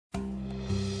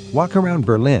Walk around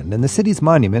Berlin, and the city's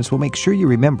monuments will make sure you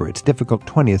remember its difficult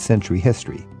 20th century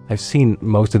history. I've seen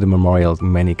most of the memorials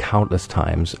many countless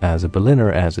times as a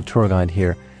Berliner, as a tour guide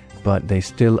here, but they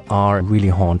still are really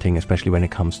haunting, especially when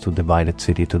it comes to divided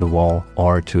city to the wall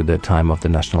or to the time of the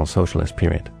National Socialist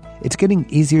period. It's getting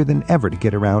easier than ever to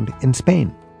get around in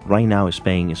Spain. Right now,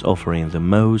 Spain is offering the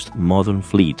most modern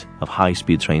fleet of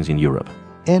high-speed trains in Europe.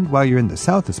 And while you're in the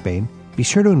south of Spain, be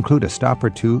sure to include a stop or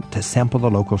two to sample the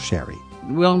local sherry.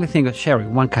 We only think of sherry,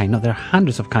 one kind. No, there are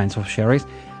hundreds of kinds of sherries.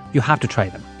 You have to try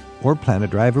them. Or plan a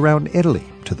drive around Italy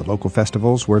to the local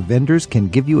festivals where vendors can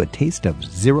give you a taste of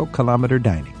 0-kilometer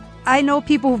dining. I know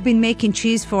people who've been making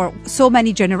cheese for so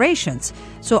many generations,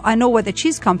 so I know where the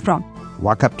cheese comes from.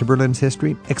 Walk up to Berlin's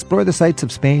history, explore the sights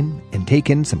of Spain, and take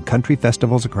in some country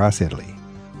festivals across Italy.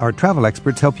 Our travel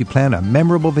experts help you plan a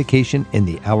memorable vacation in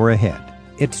the hour ahead.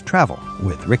 It's Travel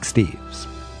with Rick Steves.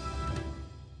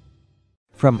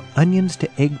 From onions to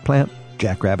eggplant,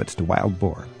 jackrabbits to wild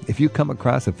boar, if you come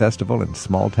across a festival in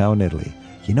small-town Italy,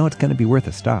 you know it's going to be worth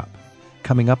a stop.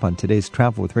 Coming up on today's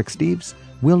Travel with Rick Steves,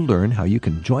 we'll learn how you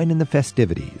can join in the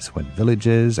festivities when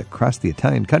villages across the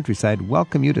Italian countryside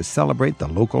welcome you to celebrate the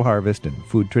local harvest and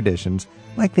food traditions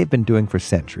like they've been doing for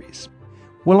centuries.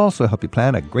 We'll also help you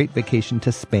plan a great vacation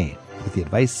to Spain with the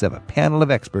advice of a panel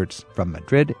of experts from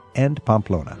Madrid and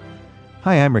Pamplona.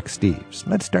 Hi, I'm Rick Steves.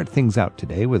 Let's start things out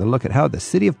today with a look at how the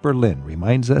city of Berlin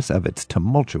reminds us of its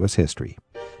tumultuous history.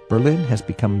 Berlin has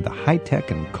become the high-tech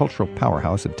and cultural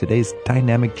powerhouse of today's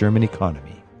dynamic German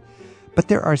economy. But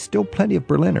there are still plenty of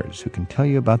Berliners who can tell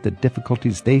you about the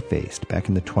difficulties they faced back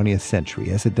in the 20th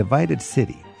century as a divided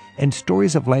city and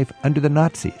stories of life under the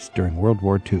Nazis during World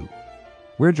War II.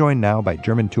 We're joined now by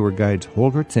German tour guides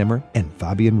Holger Zimmer and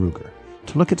Fabian Ruger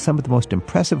to look at some of the most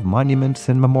impressive monuments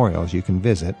and memorials you can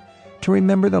visit to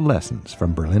remember the lessons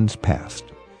from Berlin's past.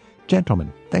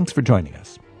 Gentlemen, thanks for joining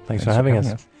us. Thanks for having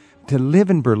us. To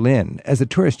live in Berlin, as a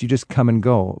tourist, you just come and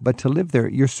go. But to live there,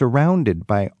 you're surrounded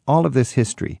by all of this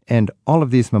history and all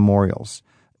of these memorials.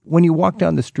 When you walk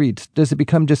down the streets, does it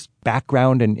become just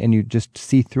background and you just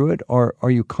see through it? Or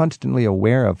are you constantly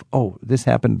aware of, oh, this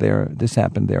happened there,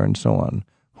 and so on?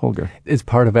 Holger. It's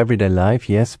part of everyday life,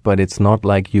 yes, but it's not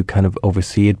like you kind of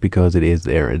oversee it because it is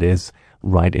there. It is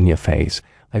right in your face.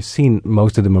 I've seen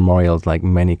most of the memorials like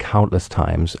many countless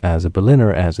times as a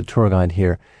Berliner, as a tour guide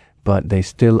here, but they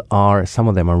still are, some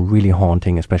of them are really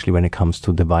haunting, especially when it comes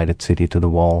to divided city to the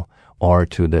wall or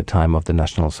to the time of the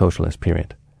National Socialist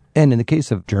period. And in the case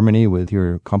of Germany, with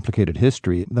your complicated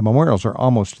history, the memorials are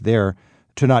almost there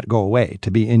to not go away,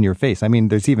 to be in your face. I mean,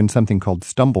 there's even something called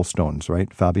stumble stones,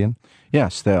 right, Fabian?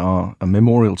 Yes, there are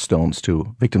memorial stones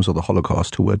to victims of the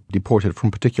Holocaust who were deported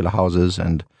from particular houses,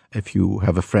 and if you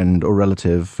have a friend or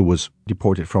relative who was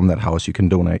deported from that house, you can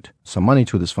donate some money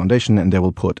to this foundation, and they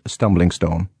will put a stumbling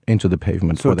stone into the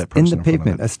pavement for that person. In the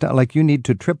pavement, like you need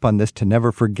to trip on this to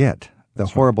never forget the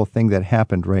horrible thing that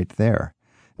happened right there.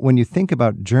 When you think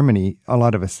about Germany, a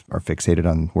lot of us are fixated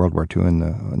on World War II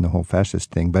and the whole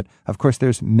fascist thing, but of course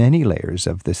there's many layers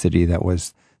of the city that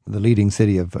was the leading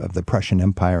city of the Prussian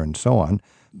Empire and so on.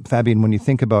 Fabian, when you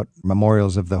think about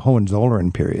memorials of the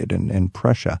Hohenzollern period and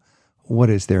Prussia, what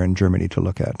is there in Germany to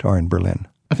look at, or in Berlin?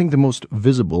 I think the most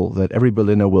visible that every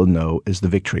Berliner will know is the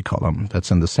Victory Column.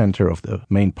 That's in the center of the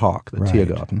main park, the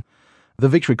Tiergarten. The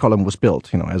Victory Column was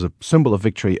built, as a symbol of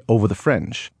victory over the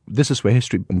French. This is where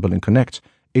history and Berlin connect.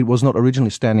 It was not originally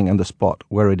standing on the spot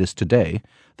where it is today.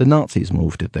 The Nazis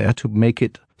moved it there to make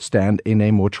it stand in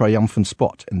a more triumphant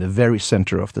spot in the very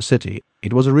center of the city.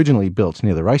 It was originally built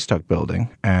near the Reichstag building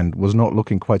and was not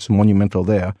looking quite so monumental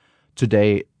there.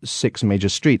 Today, 6 major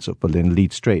streets of Berlin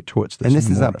lead straight towards this. And this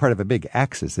is not part of a big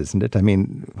axis, isn't it? I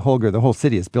mean, Holger, the whole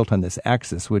city is built on this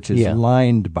axis, which is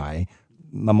lined by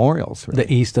memorials. Right?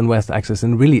 The east and west axis,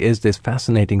 and really is this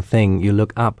fascinating thing. You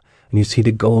look up and you see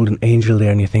the golden angel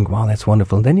there and you think, wow, that's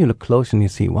wonderful. And then you look close and you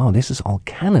see, wow, this is all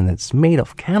cannon. It's made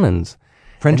of cannons.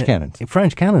 French cannons.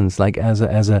 French cannons, like as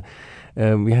a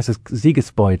we have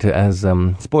Siegesbeute as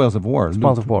spoils of war.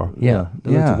 Spoils of war, loot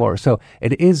of war. So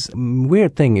it is a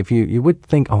weird thing. If you would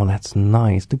think, oh, that's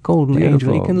nice, the golden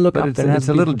angel. You can look up there. It's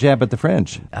a little jab at the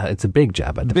French. It's a big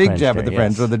jab at the French. Big jab at the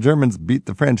French. So the Germans beat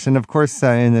the French, and of course,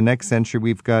 in the next century,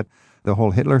 we've got the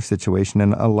whole Hitler situation,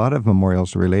 and a lot of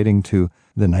memorials relating to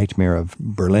the nightmare of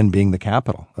Berlin being the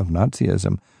capital of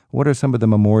Nazism. What are some of the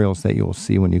memorials that you'll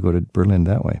see when you go to Berlin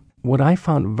that way? What I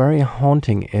found very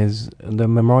haunting is the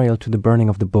memorial to the burning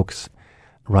of the books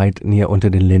right near Unter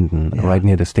den Linden, right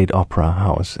near the State Opera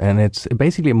House. And it's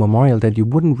basically a memorial that you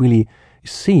wouldn't really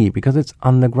see because it's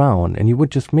underground, and you would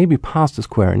just maybe pass the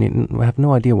square and you have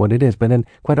no idea what it is. But then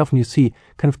quite often you see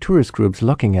kind of tourist groups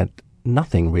looking at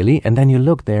nothing really. And then you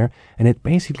look there, and it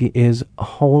basically is a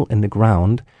hole in the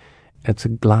ground. It's a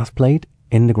glass plate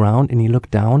in the ground, and you look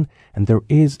down, and there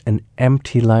is an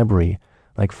empty library,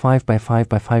 like 5 by 5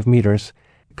 by 5 meters,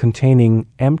 containing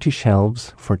empty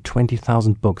shelves for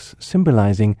 20,000 books,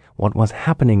 symbolizing what was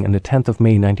happening on the 10th of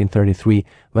May 1933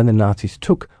 when the Nazis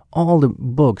took all the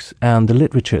books and the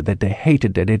literature that they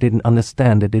hated, that they didn't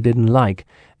understand, that they didn't like,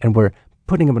 and were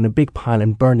putting them in a big pile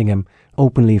and burning them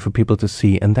openly for people to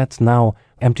see. And that's now,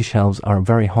 empty shelves are a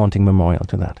very haunting memorial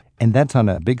to that. And that's on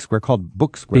a big square called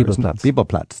Book Square. Bibelplatz.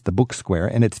 Bibelplatz, the Book Square,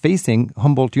 and it's facing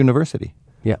Humboldt University.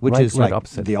 Yeah, which right, is right like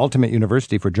opposite. the ultimate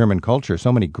university for German culture.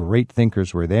 So many great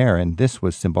thinkers were there, and this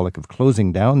was symbolic of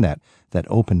closing down that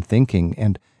open thinking.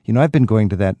 And, you know, I've been going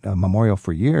to that memorial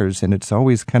for years, and it's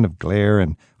always kind of glare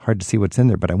and hard to see what's in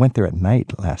there. But I went there at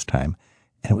night last time,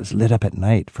 and it was lit up at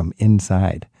night from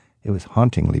inside. It was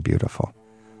hauntingly beautiful.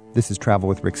 This is Travel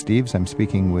with Rick Steves. I'm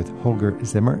speaking with Holger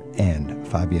Zimmer and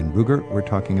Fabian Ruger. We're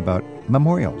talking about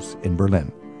memorials in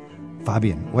Berlin.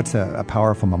 Fabian, what's a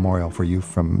powerful memorial for you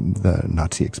from the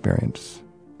Nazi experience?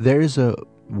 There is a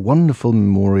wonderful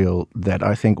memorial that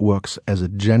I think works as a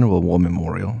general war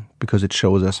memorial because it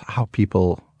shows us how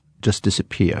people just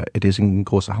disappear. It is in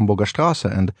Große Hamburger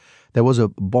Straße, and there was a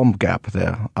bomb gap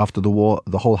there. After the war,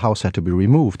 the whole house had to be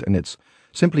removed, and it's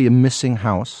simply a missing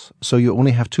house. So you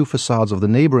only have 2 facades of the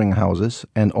neighboring houses,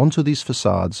 and onto these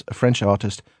facades, a French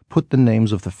artist put the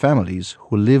names of the families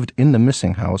who lived in the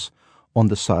missing house on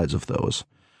the sides of those.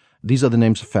 These are the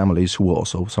names of families who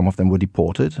also, some of them were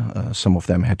deported, some of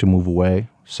them had to move away,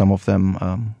 some of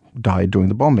them died during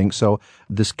the bombing. So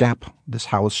this gap, this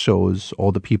house shows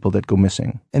all the people that go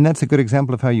missing. And that's a good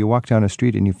example of how you walk down a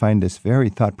street and you find this very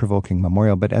thought-provoking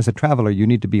memorial. But as a traveler, you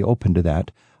need to be open to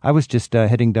that. I was just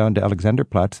heading down to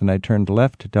Alexanderplatz, and I turned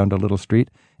left down to a little street,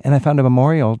 and I found a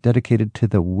memorial dedicated to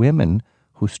the women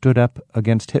who stood up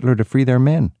against Hitler to free their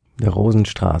men. The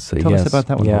Rosenstraße, Tell yes. us about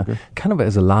that one, Holger. Kind of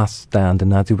as a last stand, the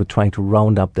Nazis were trying to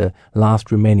round up the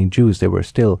last remaining Jews. They were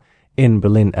still in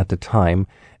Berlin at the time,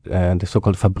 the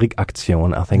so-called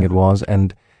Fabrikaktion, I think it was,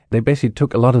 and they basically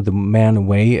took a lot of the men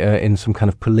away in some kind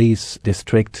of police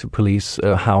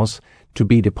house to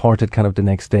be deported kind of the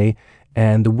next day.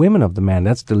 And the women of the man,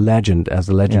 that's the legend, as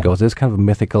the legend goes. There's kind of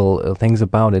mythical things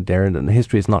about it there, and the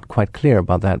history is not quite clear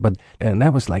about that. But and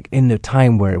that was like in the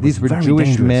time where it was These were very Jewish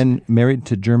dangerous. men married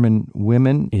to German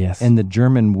women, Yes. and the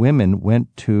German women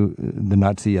went to the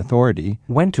Nazi authority.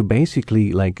 Went to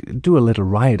basically like do a little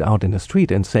riot out in the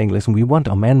street and saying, listen, we want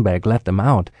our men back, let them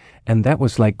out. And that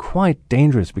was like quite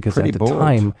dangerous because Pretty at the bold.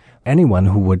 time, anyone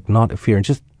who would not fear,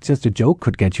 just a joke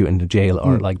could get you into jail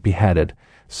or like beheaded.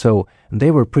 So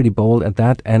they were pretty bold at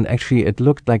that, and actually it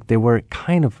looked like they were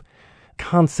kind of,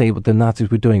 can't say what the Nazis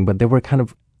were doing, but they were kind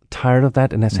of tired of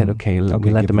that, and they said, okay, we let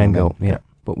give the men them go. men. Yeah.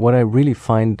 But what I really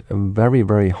find very,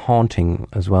 very haunting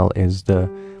as well is the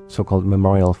so-called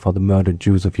memorial for the murdered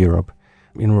Jews of Europe.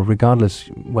 You know, regardless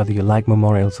whether you like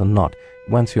memorials or not,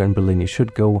 once you're in Berlin, you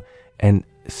should go and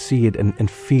see it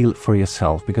and feel for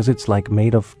yourself, because it's like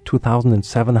made of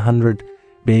 2,700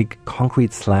 big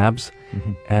concrete slabs,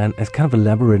 and it's kind of a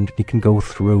labyrinth you can go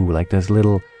through. Like there's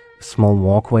little small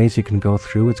walkways you can go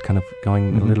through. It's kind of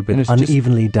going a little And bit it's just-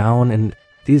 unevenly down, and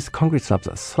these concrete slabs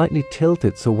are slightly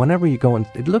tilted. So whenever you go in,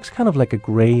 it looks kind of like a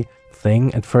gray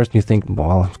thing. At first you think,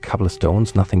 well, a couple of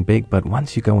stones, nothing big. But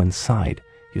once you go inside,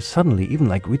 you suddenly, even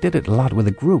like we did it a lot with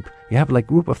a group. You have like a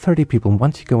group of 30 people, and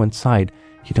once you go inside,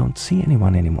 you don't see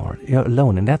anyone anymore. You're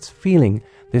alone. And that's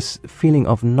this feeling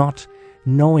of not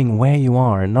knowing where you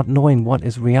are, not knowing what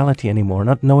is reality anymore,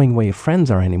 not knowing where your friends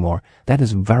are anymore. That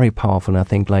is very powerful. And I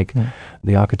think like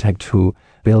the architect who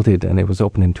built it, and it was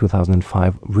opened in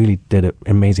 2005, really did an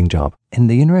amazing job. And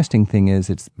the interesting thing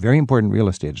is it's very important real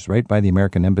estate. It's right by the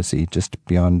American Embassy, just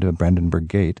beyond Brandenburg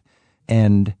Gate.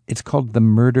 And it's called the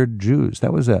Murdered Jews.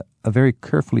 That was a very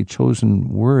carefully chosen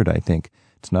word, I think.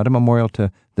 It's not a memorial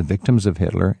to the victims of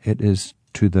Hitler. It is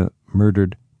to the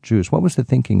murdered Jews. What was the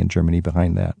thinking in Germany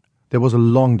behind that? There was a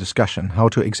long discussion how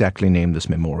to exactly name this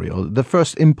memorial. The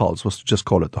first impulse was to just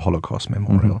call it the Holocaust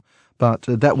Memorial. But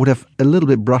that would have a little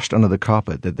bit brushed under the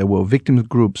carpet that there were victim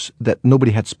groups that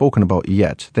nobody had spoken about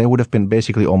yet. They would have been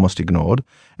basically almost ignored.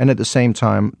 And at the same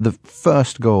time, the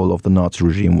first goal of the Nazi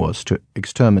regime was to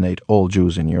exterminate all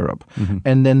Jews in Europe.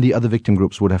 And then the other victim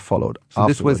groups would have followed. So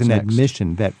this was afterwards an next.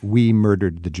 admission that we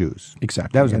murdered the Jews.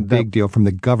 Exactly. That was a And big deal from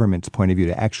the government's point of view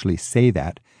to actually say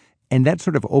that. And that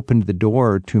sort of opened the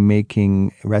door to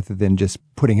making, rather than just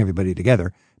putting everybody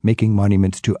together, making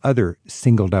monuments to other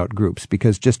singled-out groups.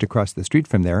 Because just across the street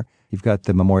from there, you've got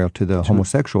the memorial to the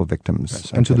homosexual victims.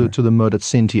 And to the murdered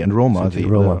Sinti and Roma, Sinti,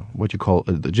 Roma. what you call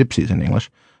the gypsies in English.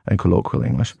 in colloquial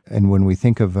English. And when we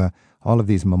think of all of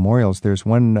these memorials, there's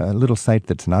one little site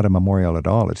that's not a memorial at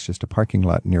all. It's just a parking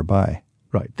lot nearby.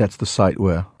 Right, that's the site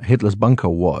where Hitler's bunker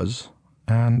was.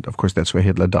 And, of course, that's where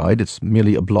Hitler died. It's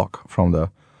merely a block from the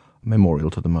memorial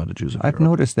to the murdered Jews of I've Europe.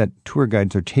 noticed that tour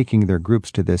guides are taking their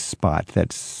groups to this spot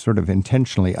that's sort of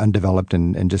intentionally undeveloped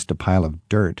and just a pile of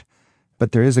dirt.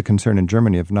 But there is a concern in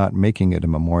Germany of not making it a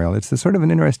memorial. It's a sort of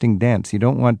an interesting dance. You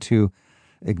don't want to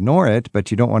ignore it, but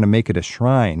you don't want to make it a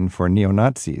shrine for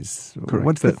neo-Nazis. Correct.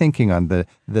 What's the thinking on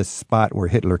the spot where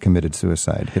Hitler committed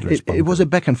suicide, Hitler's bunker? It was a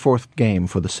back-and-forth game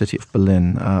for the city of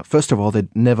Berlin. First of all, they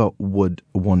never would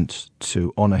want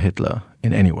to honor Hitler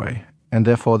in any way. And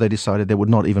therefore, they decided they would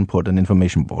not even put an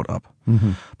information board up.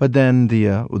 Mm-hmm. But then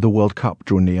the World Cup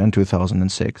drew near in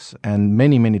 2006, and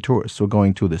many, many tourists were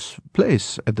going to this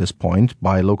place at this point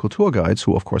by local tour guides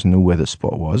who, of course, knew where the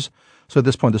spot was. So at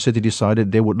this point, the city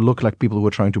decided they would look like people who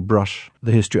were trying to brush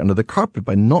the history under the carpet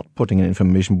by not putting an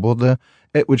information board there,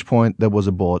 at which point there was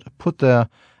a board put there.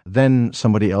 Then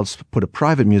somebody else put a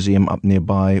private museum up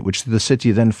nearby, which the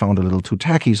city then found a little too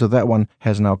tacky, so that one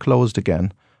has now closed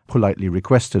again, politely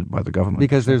requested by the government.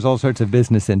 Because there's all sorts of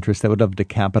business interests that would love to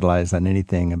capitalize on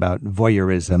anything about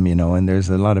voyeurism, and there's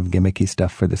a lot of gimmicky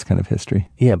stuff for this kind of history.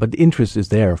 Yeah, but the interest is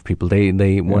there of people.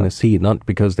 They want to see it, not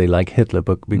because they like Hitler,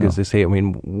 but because they say,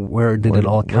 where did it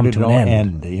all come to an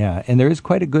end? Yeah, and there is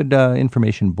quite a good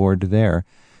information board there.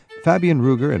 Fabian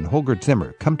Ruger and Holger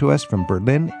Zimmer come to us from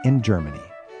Berlin in Germany.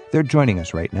 They're joining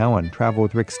us right now on Travel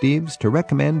with Rick Steves to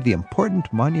recommend the important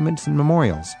monuments and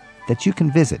memorials that you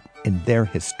can visit in their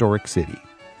historic city.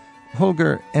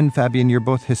 Holger and Fabian, you're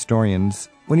both historians.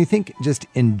 When you think just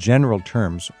in general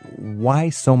terms, why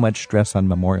so much stress on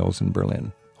memorials in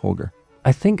Berlin? Holger?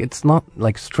 I think it's not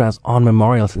like stress on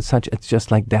memorials and such. It's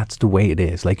just like that's the way it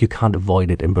is. Like you can't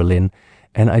avoid it in Berlin.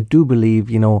 And I do believe,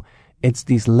 it's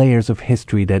these layers of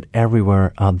history that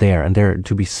everywhere are there and they're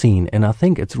to be seen. And I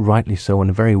think it's rightly so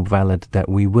and very valid that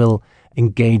we will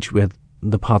engage with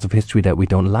the parts of history that we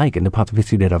don't like and the parts of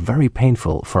history that are very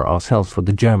painful for ourselves, for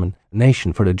the German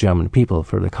nation, for the German people,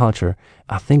 for the culture.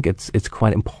 I think it's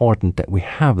quite important that we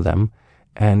have them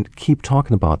and keep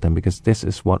talking about them because this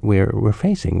is what we're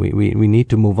facing. We need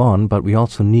to move on, but we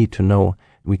also need to know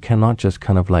we cannot just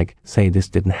kind of like say this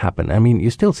didn't happen. I mean,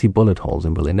 you still see bullet holes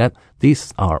in Berlin.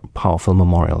 These are powerful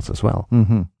memorials as well.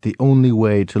 Mm-hmm. The only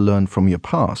way to learn from your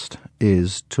past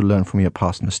is to learn from your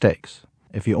past mistakes.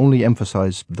 If you only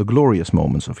emphasize the glorious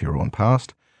moments of your own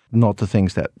past, not the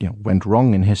things that went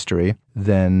wrong in history,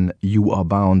 then you are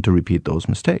bound to repeat those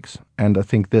mistakes. And I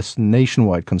think this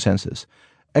nationwide consensus,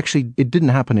 actually, it didn't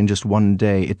happen in just one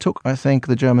day. It took, I think,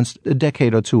 the Germans a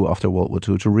decade or two after World War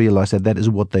II to realize that is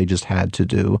what they just had to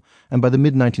do. And by the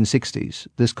mid-1960s,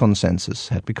 this consensus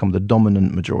had become the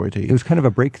dominant majority. It was kind of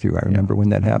a breakthrough, I remember, when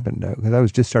that happened, because I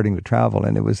was just starting to travel,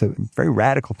 and it was a very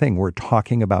radical thing. We're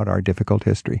talking about our difficult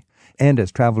history. And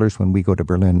as travelers, when we go to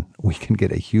Berlin, we can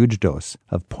get a huge dose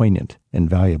of poignant and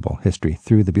valuable history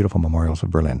through the beautiful memorials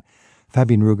of Berlin.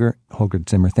 Fabian Ruger, Holger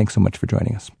Zimmer, thanks so much for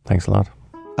joining us. Thanks a lot.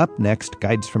 Up next,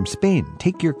 Guides from Spain.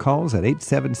 Take your calls at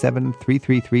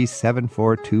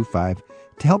 877-333-7425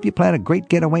 to help you plan a great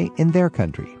getaway in their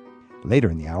country. Later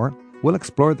in the hour, we'll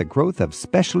explore the growth of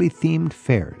specially themed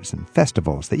fairs and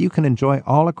festivals that you can enjoy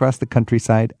all across the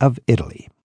countryside of Italy.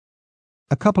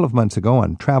 A couple of months ago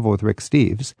on Travel with Rick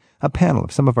Steves, a panel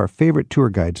of some of our favorite tour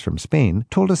guides from Spain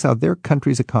told us how their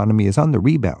country's economy is on the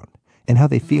rebound and how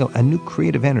they feel a new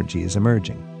creative energy is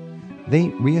emerging. They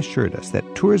reassured us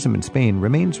that tourism in Spain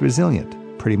remains resilient,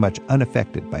 pretty much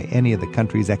unaffected by any of the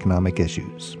country's economic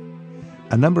issues.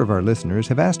 A number of our listeners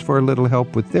have asked for a little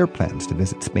help with their plans to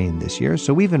visit Spain this year,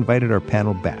 so we've invited our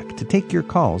panel back to take your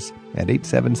calls at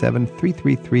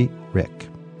 877-333-RICK.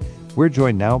 We're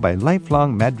joined now by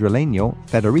lifelong Madrileño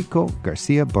Federico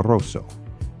Garcia Barroso.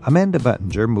 Amanda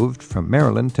Buttinger moved from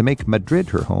Maryland to make Madrid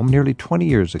her home nearly 20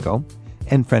 years ago,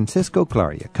 and Francisco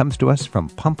Claria comes to us from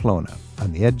Pamplona,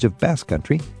 on the edge of Basque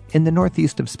Country in the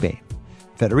northeast of Spain.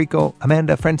 Federico,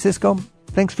 Amanda, Francisco,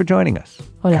 thanks for joining us.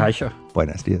 Hola. Kaixo.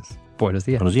 Buenos dias. Buenos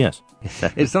dias. Buenos dias.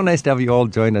 It's so nice to have you all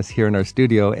join us here in our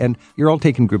studio, and you're all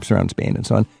taking groups around Spain and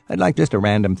so on. I'd like just a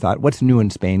random thought. What's new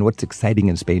in Spain? What's exciting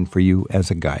in Spain for you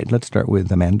as a guide? Let's start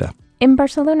with Amanda. In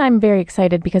Barcelona, I'm very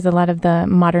excited because a lot of the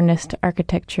modernist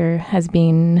architecture has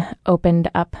been opened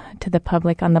up to the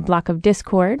public on the Block of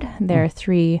Discord. There are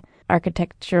 3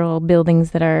 architectural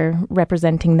buildings that are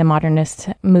representing the modernist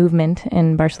movement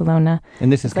in Barcelona.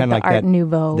 And this is kind of like Art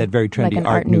Nouveau, that very trendy like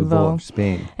Art Nouveau of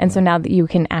Spain. And so now that you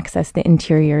can access the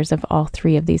interiors of all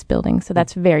 3 of these buildings. So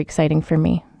that's very exciting for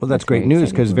me. Well, that's great news,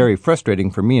 because very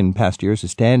frustrating for me in past years is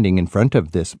standing in front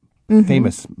of this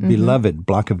famous, beloved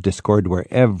block of Discord where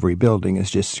every building is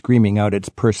just screaming out its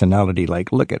personality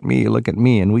like, look at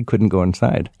me, and we couldn't go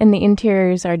inside. And the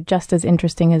interiors are just as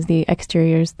interesting as the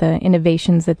exteriors, the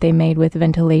innovations that they made with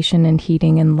ventilation and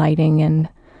heating and lighting, and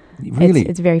really,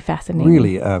 it's very fascinating.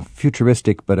 Really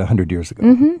futuristic, but 100 years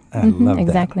ago. I love that.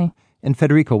 Exactly. And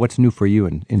Federico, what's new for you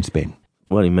in Spain?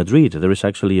 Well, in Madrid, there is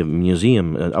actually a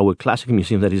museum, our classic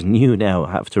museum that is new now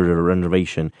after the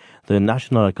renovation, the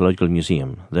National Archaeological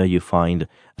Museum. There you find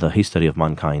the history of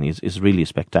mankind. It's really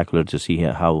spectacular to see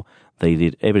how they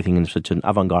did everything in such an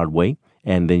avant-garde way.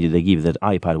 And then they give that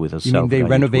iPad with a You mean they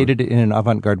renovated it in an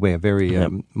avant-garde way, a very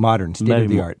modern,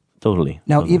 state-of-the-art. Totally.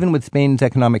 Now, even with Spain's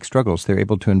economic struggles, they're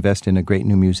able to invest in a great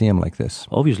new museum like this.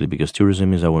 Obviously, because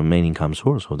tourism is our main income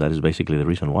source, so that is basically the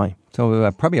reason why.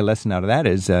 So probably a lesson out of that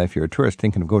is if you're a tourist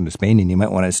thinking of going to Spain and you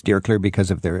might want to steer clear because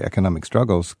of their economic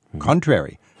struggles,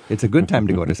 contrary. It's a good time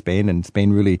to go to Spain, and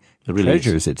Spain really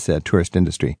treasures its tourist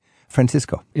industry.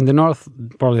 Francisco. In the north,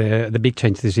 probably the big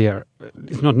change this year,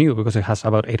 it's not new because it has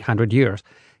about 800 years.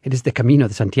 It is the Camino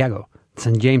de Santiago,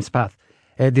 St. James Path.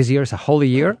 This year is a holy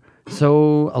year.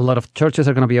 So a lot of churches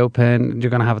are going to be open. You're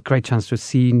going to have a great chance to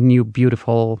see new,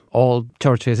 beautiful, old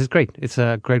churches. It's great. It's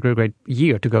a great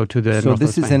year to go to the north of Spain. So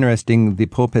this is interesting. The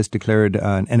Pope has declared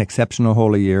an exceptional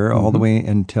holy year all the way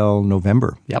until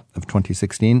November of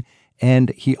 2016.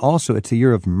 And he also, it's a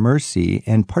year of mercy.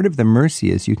 And part of the mercy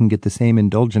is you can get the same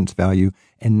indulgence value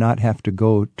and not have to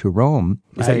go to Rome.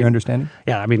 Is that your understanding?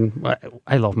 Yeah, I mean,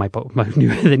 I love my Pope,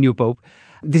 the new Pope.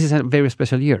 This is a very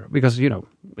special year because,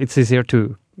 it's easier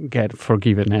to get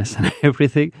forgiveness and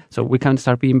everything. So we can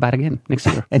start being bad again next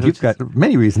year. And you've got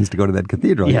many reasons to go to that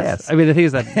cathedral. Yes. I mean, the thing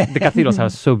is that the cathedrals are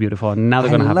so beautiful, and now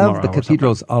they're going to have more. I love the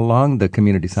cathedrals along the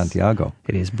Camino de Santiago.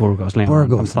 It is Burgos,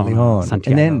 Leon,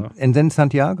 Santiago. And then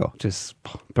Santiago. Which is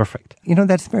perfect.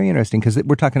 That's very interesting because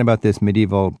we're talking about this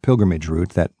medieval pilgrimage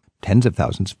route that tens of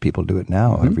thousands of people do it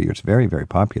now every year. It's very, very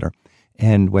popular.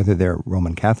 And whether they're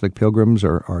Roman Catholic pilgrims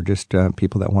or just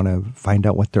people that want to find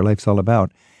out what their life's all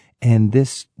about. And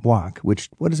this walk, what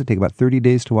does it take, about 30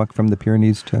 days to walk from the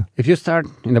Pyrenees to? If you start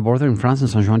in the border in France, in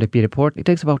Saint-Jean-de-Pied-de-Port, it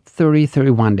takes about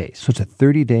 31 days. So it's a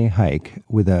 30-day hike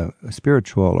with a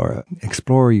spiritual or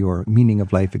explore your meaning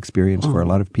of life experience for a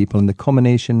lot of people. And the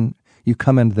culmination, you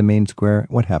come into the main square.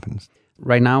 What happens?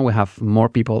 Right now, we have more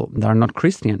people that are not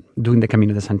Christian doing the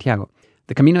Camino de Santiago.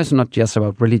 The Camino is not just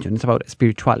about religion, it's about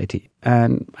spirituality.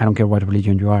 And I don't care what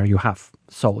religion you are, you have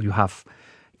soul, you have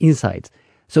insights.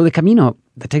 So the Camino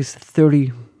that takes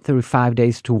 35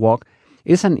 days to walk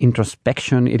is an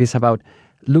introspection. It is about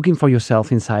looking for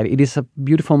yourself inside. It is a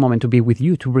beautiful moment to be with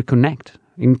you, to reconnect.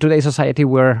 In today's society,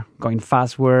 we're going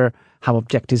fast, we have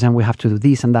objectives, and we have to do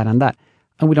this and that and that.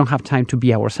 And we don't have time to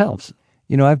be ourselves.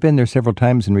 I've been there several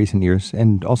times in recent years,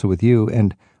 and also with you,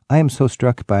 and I am so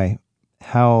struck by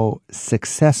how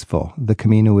successful the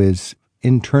Camino is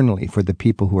internally for the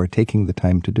people who are taking the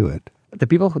time to do it. The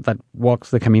people that walk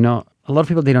the Camino, a lot of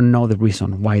people, they don't know the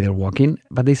reason why they're walking,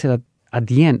 but they say that at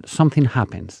the end, something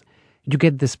happens. You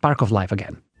get the spark of life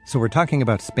again. So we're talking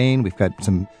about Spain. We've got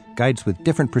some guides with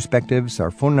different perspectives. Our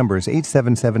phone number is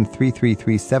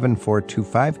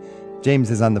 877-333-7425. James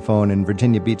is on the phone in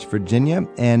Virginia Beach, Virginia.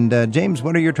 And James,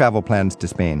 what are your travel plans to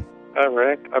Spain? Hi,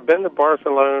 Rick. I've been to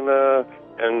Barcelona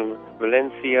and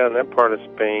Valencia and that part of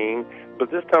Spain. But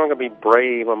this time I'm going to be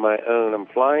brave on my own. I'm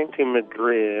flying to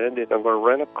Madrid. I'm going to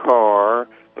rent a car,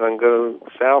 and I'm going to go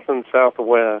south and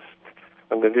southwest.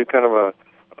 I'm going to do kind of a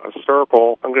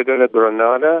circle. I'm going to go to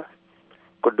Granada,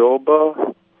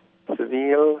 Cordoba,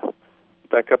 Seville,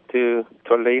 back up to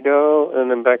Toledo,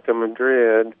 and then back to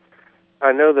Madrid.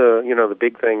 I know the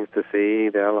big things to see,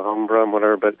 the Alhambra and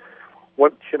whatever, but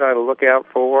what should I look out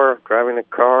for driving a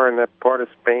car in that part of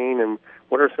Spain, and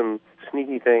what are some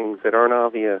sneaky things that aren't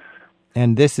obvious?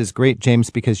 And this is great, James,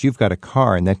 because you've got a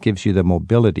car, and that gives you the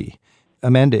mobility.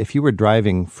 Amanda, if you were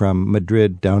driving from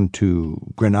Madrid down to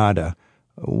Granada,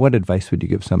 what advice would you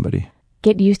give somebody?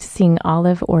 Get used to seeing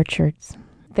olive orchards.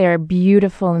 They're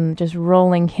beautiful and just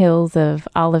rolling hills of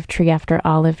olive tree after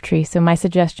olive tree. So my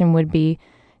suggestion would be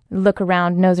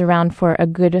nose around for a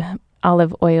good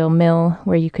olive oil mill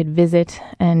where you could visit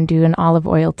and do an olive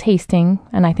oil tasting.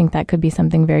 And I think that could be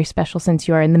something very special since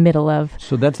you are in the middle of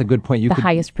So that's a good point.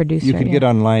 highest producer. You could get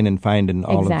online and find an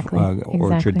olive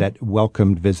orchard that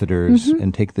welcomed visitors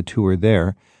and take the tour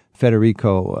there.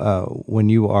 Federico, when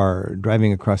you are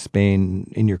driving across Spain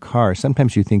in your car,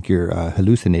 sometimes you think you're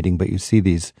hallucinating, but you see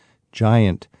these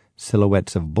giant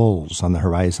silhouettes of bulls on the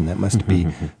horizon that must be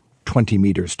 20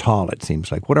 meters tall, it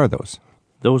seems like. What are those?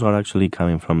 Those are actually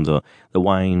coming from the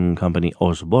wine company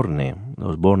Osborne.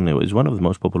 Those Borneo is one of the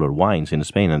most popular wines in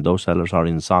Spain, and those cellars are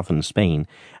in southern Spain.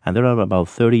 And there are about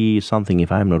 30-something,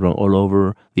 if I'm not wrong, all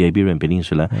over the Iberian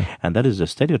Peninsula. And that is the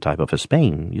stereotype of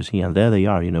Spain, you see. And there they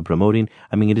are, promoting.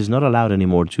 I mean, it is not allowed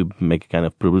anymore to make a kind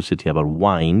of publicity about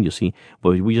wine, you see.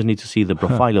 But we just need to see the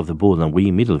profile of the bull, and we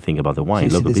immediately think about the wine. So you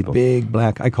see Local this people. big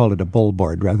black, I call it a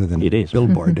bullboard rather than It is.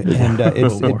 billboard. And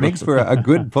it makes for a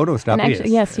good photo stop. And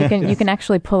actually, yes, you can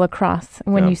actually pull across.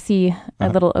 When you see a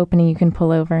little opening, you can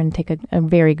pull over and take a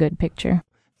very good picture.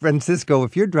 Francisco,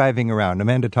 if you're driving around,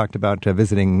 Amanda talked about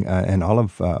visiting an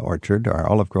olive orchard or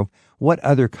olive grove. What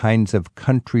other kinds of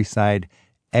countryside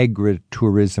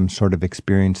agritourism sort of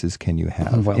experiences can you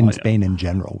have in Spain in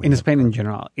general? In Spain in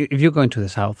general, if you're going to the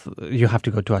south, you have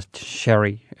to go to a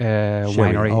sherry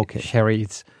winery. Okay. Sherry,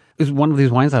 it's one of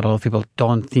these wines that a lot of people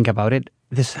don't think about it.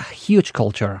 There's a huge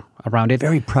culture around it.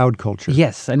 Very proud culture.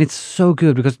 Yes, and it's so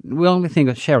good because we only think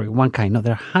of sherry, one kind. No,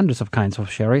 there are hundreds of kinds of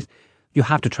sherries. You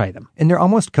have to try them. And they're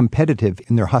almost competitive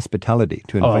in their hospitality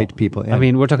to invite people in. I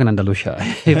mean, we're talking Andalusia.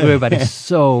 Everybody's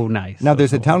so nice. Now,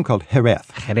 there's a town called Jerez.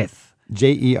 Jerez.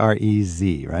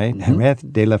 Jerez, right? Jerez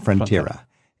de la Frontera.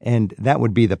 And that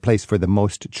would be the place for the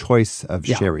most choice of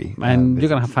sherry. And you're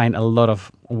going to find a lot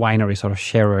of wineries or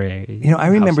sherry. I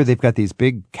remember they've got these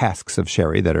big casks of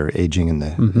sherry that are aging in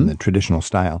the traditional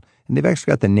style. And they've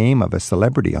actually got the name of a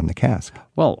celebrity on the cask.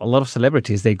 Well, a lot of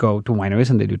celebrities, they go to wineries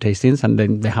and they do tastings, and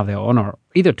then they have their honor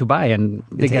either to buy and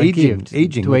they get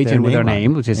aging with their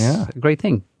name, which is a great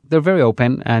thing. They're very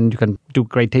open and you can do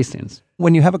great tastings.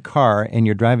 When you have a car and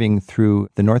you're driving through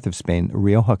the north of Spain,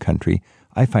 Rioja country,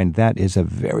 I find that is a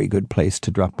very good place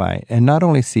to drop by and not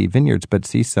only see vineyards, but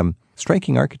see some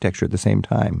striking architecture at the same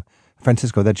time.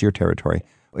 Francisco, that's your territory.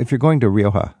 If you're going to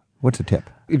Rioja, what's a tip?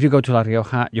 If you go to La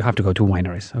Rioja, you have to go to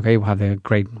wineries, okay? We have the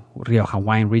great Rioja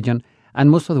wine region. And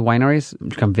most of the wineries, you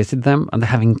can visit them, and they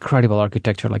have incredible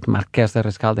architecture, like Marqués de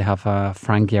Riscal. They have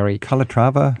Frank Gehry.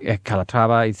 Calatrava?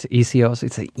 Calatrava, it's Isios.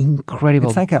 It's an incredible...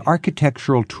 It's like an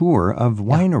architectural tour of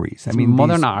wineries. I mean,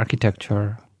 modern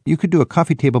architecture. You could do a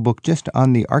coffee table book just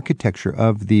on the architecture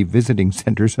of the visiting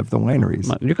centers of the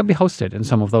wineries. You can be hosted in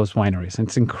some of those wineries.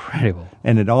 It's incredible.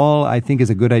 And it all, I think,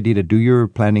 is a good idea to do your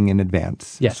planning in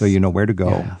advance. Yes. So you know where to go.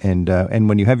 Yeah. And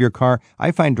when you have your car, I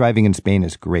find driving in Spain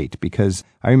is great because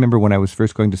I remember when I was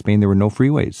first going to Spain, there were no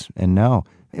freeways. And now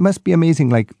it must be amazing.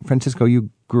 Like, Francisco,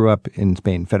 you grew up in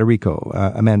Spain. Federico,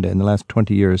 Amanda, in the last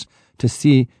 20 years, to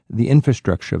see the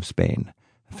infrastructure of Spain.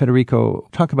 Federico,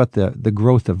 talk about the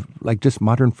growth of like just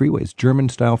modern freeways,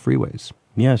 German-style freeways.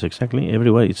 Yes, exactly.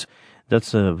 Everywhere.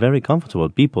 That's very comfortable.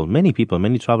 Many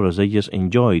travelers, they just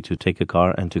enjoy to take a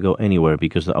car and to go anywhere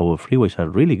because our freeways are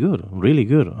really good, really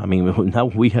good. I mean, now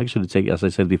we actually take, as I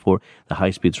said before, the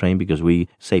high-speed train because we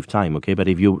save time, okay? But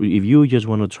if you just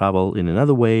want to travel in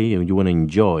another way and you want to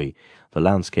enjoy the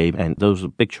landscape and those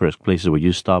picturesque places where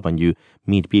you stop and you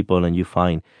meet people and you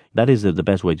find, that is the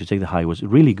best way to take the highways,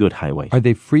 really good highways. Are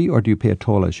they free or do you pay a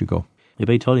toll as you go? You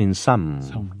pay toll in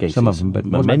some cases. Some of them, but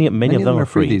many of them are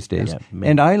free these days. Yeah,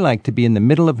 and I like to be in the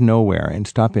middle of nowhere and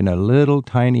stop in a little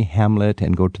tiny hamlet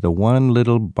and go to the one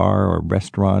little bar or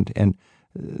restaurant. And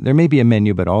there may be a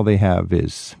menu, but all they have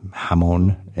is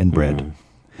jamón and bread.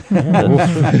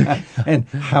 And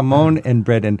jamón and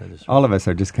bread, and all of us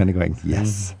are just kind of going,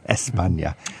 yes,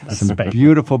 España. Some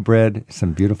beautiful bread,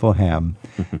 some beautiful ham.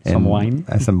 Some wine.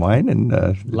 Some wine, and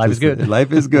life is good.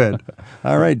 Life is good.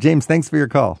 All right, James, thanks for your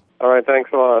call. All right,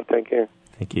 thanks a lot. Thank you.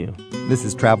 Thank you. This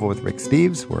is Travel with Rick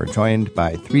Steves. We're joined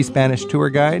by 3 Spanish tour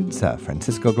guides,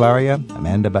 Francisco Glaria,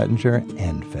 Amanda Buttinger,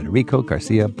 and Federico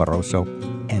Garcia Barroso.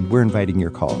 And we're inviting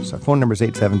your calls. Our phone number is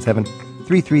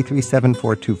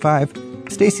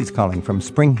 877-333-7425. Stacy's calling from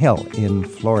Spring Hill in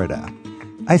Florida.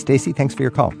 Hi, Stacy. Thanks for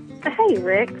your call. Hey,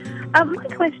 Rick. My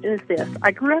question is this. I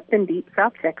grew up in deep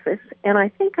South Texas, and I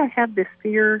think I have this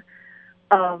fear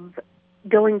of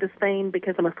going to Spain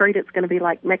because I'm afraid it's going to be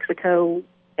like Mexico,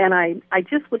 and I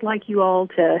just would like you all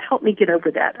to help me get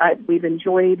over that. We've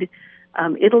enjoyed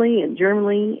Italy and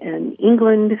Germany and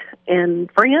England and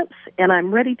France, and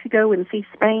I'm ready to go and see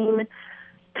Spain,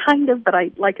 kind of, but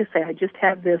I just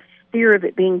have this fear of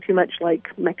it being too much like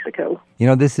Mexico. You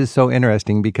know, this is so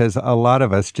interesting because a lot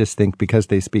of us just think because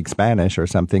they speak Spanish or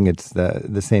something, it's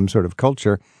the same sort of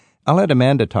culture. I'll let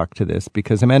Amanda talk to this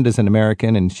because Amanda's an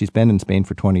American and she's been in Spain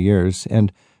for 20 years.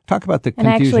 And talk about the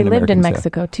confusion. And I actually lived in Americans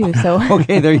Mexico too, so...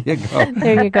 Okay, there you go.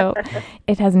 There you go.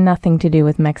 It has nothing to do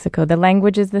with Mexico. The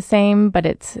language is the same, but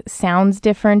it sounds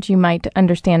different. You might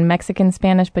understand Mexican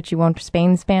Spanish, but you won't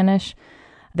Spain Spanish.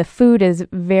 The food is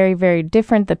very, very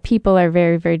different. The people are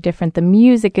very, very different. The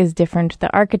music is different.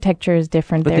 The architecture is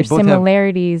different. There's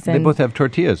similarities. They both have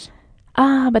tortillas.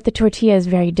 But the tortilla is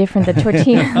very different. The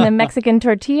tortilla, the Mexican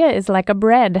tortilla is like a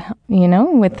bread,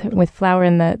 with flour,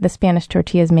 and the Spanish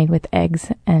tortilla is made with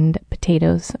eggs and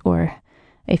potatoes, or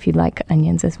if you like,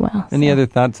 onions as well. Any other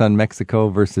thoughts on Mexico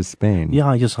versus Spain? Yeah,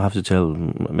 I just have to tell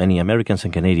many Americans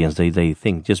and Canadians, they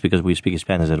think just because we speak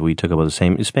Spanish that we talk about the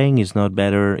same. Spain is not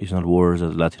better, it's not worse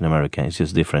than Latin America. It's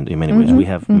just different in many ways. We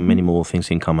have many more things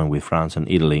in common with France and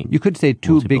Italy. You could say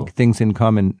two big things in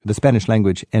common: the Spanish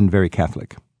language and very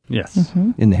Catholic. Yes.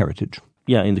 In the heritage.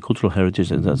 Yeah, in the cultural heritage.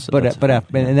 And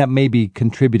that may be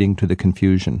contributing to the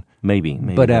confusion. Maybe.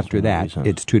 But after that,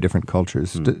 it's two different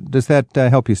cultures. Does that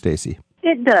help you, Stacy?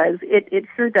 It does. It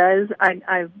sure does.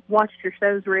 I've watched your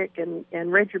shows, Rick,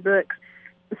 and read your books,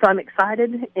 so I'm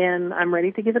excited and I'm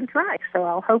ready to give it a try. So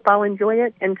I'll enjoy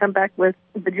it and come back with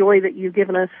the joy that you've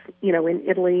given us, in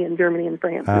Italy and Germany and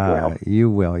France as well. You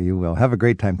will. Have a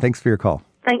great time. Thanks for your call.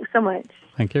 Thanks so much.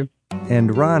 Thank you.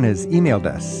 And Ron has emailed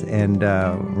us, and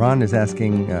Ron is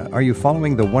asking, are you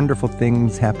following the wonderful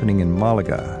things happening in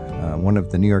Malaga, one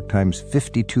of the New York Times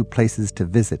 52 places to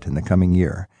visit in the coming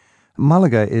year?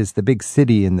 Malaga is the big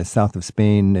city in the south of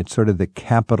Spain. It's sort of the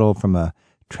capital from a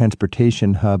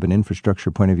transportation hub and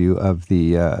infrastructure point of view of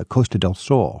the Costa del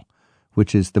Sol,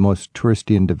 which is the most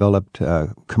touristy and developed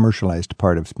commercialized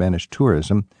part of Spanish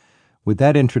tourism. With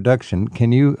that introduction,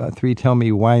 can you three tell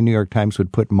me why New York Times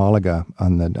would put Malaga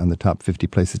on the top 50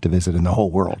 places to visit in the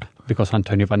whole world? Because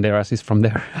Antonio Banderas is from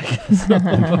there, I guess.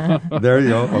 There you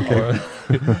go. Okay.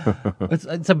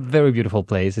 It's a very beautiful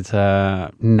place. It's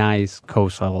a nice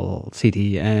coastal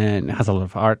city and it has a lot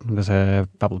of art. There's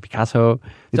Pablo Picasso.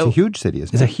 It's a huge city,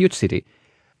 isn't it? It's a huge city.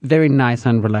 Very nice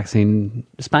and relaxing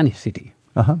Spanish city.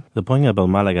 The point about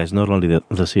Malaga is not only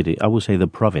the city, I would say the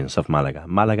province of Malaga.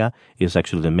 Malaga is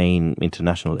actually the main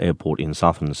international airport in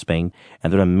southern Spain,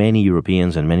 and there are many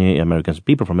Europeans and many Americans,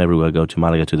 people from everywhere go to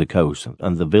Malaga, to the coast.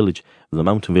 And the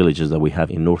mountain villages that we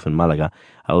have in northern Malaga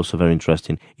are also very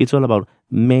interesting. It's all about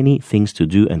many things to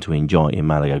do and to enjoy in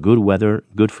Malaga. Good weather,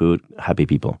 good food, happy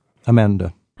people.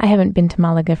 Amanda. I haven't been to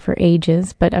Malaga for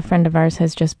ages, but a friend of ours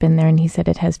has just been there, and he said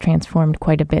it has transformed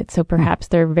quite a bit. So perhaps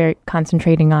they're very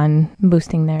concentrating on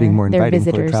boosting their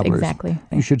visitors. For travelers. Exactly.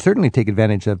 You should certainly take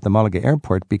advantage of the Malaga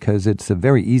airport because it's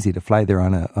very easy to fly there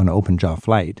on an open jaw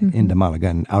flight into Malaga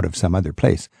and out of some other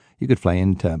place. You could fly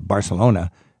into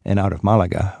Barcelona and out of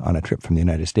Malaga on a trip from the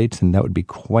United States, and that would be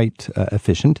quite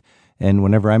efficient. And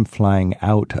whenever I'm flying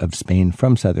out of Spain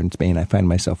from southern Spain, I find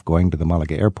myself going to the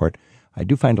Malaga airport. I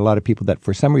do find a lot of people that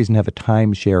for some reason have a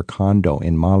timeshare condo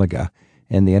in Malaga,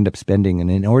 and they end up spending an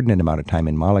inordinate amount of time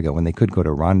in Malaga when they could go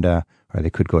to Ronda, or they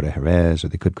could go to Jerez, or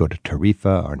they could go to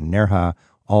Tarifa or Nerja,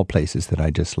 all places that I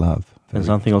just love. And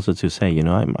something also to say,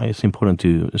 it's important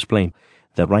to explain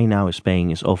that right now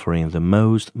Spain is offering the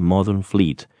most modern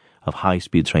fleet of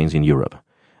high-speed trains in Europe.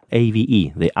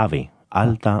 AVE, the AVE,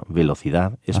 Alta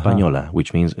Velocidad Española,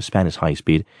 which means Spanish high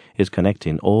speed, is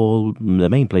connecting all the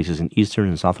main places in eastern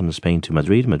and southern Spain to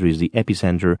Madrid. Madrid is the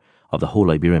epicenter of the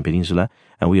whole Iberian Peninsula,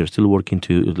 and we are still working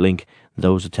to link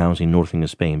those towns in northern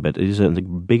Spain. But it is a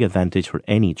big advantage for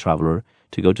any traveler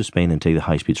to go to Spain and take the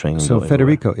high-speed train. So,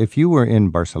 Federico, if you were in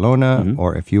Barcelona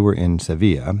or if you were in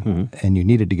Sevilla and you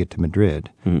needed to get to Madrid,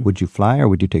 would you fly or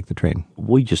would you take the train?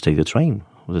 We just take the train.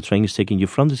 The train is taking you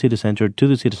from the city center to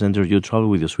the city center. You travel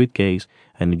with your suitcase,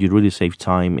 and you really save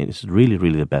time. It's really,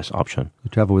 really the best option. You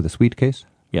travel with a suitcase?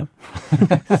 Yeah.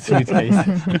 Suitcase.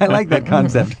 I like that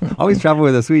concept. Always travel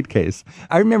with a suitcase.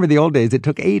 I remember the old days. It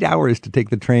took 8 hours to take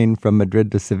the train from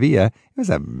Madrid to Sevilla. It was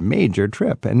a major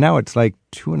trip. And now it's like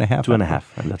 2.5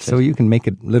 2.5. And that's so you can make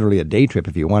it literally a day trip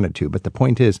if you wanted to. But the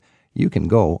point is, you can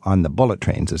go on the bullet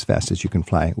trains as fast as you can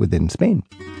fly within Spain.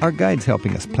 Our guides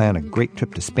helping us plan a great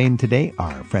trip to Spain today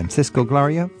are Francisco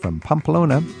Glaria from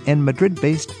Pamplona and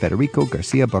Madrid-based Federico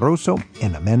Garcia Barroso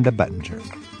and Amanda Buttinger.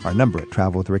 Our number at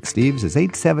Travel with Rick Steves is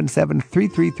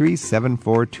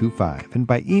 877-333-7425. And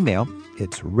by email,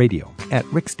 it's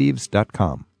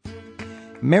radio@ricksteves.com.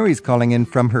 Mary's calling in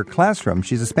from her classroom.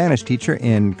 She's a Spanish teacher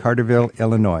in Carterville,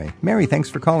 Illinois. Mary, thanks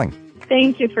for calling.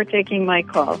 Thank you for taking my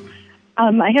call.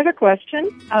 I have a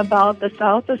question about the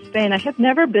south of Spain. I have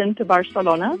never been to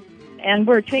Barcelona, and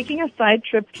we're taking a side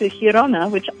trip to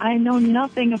Girona, which I know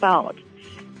nothing about.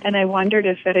 And I wondered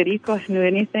if Federico knew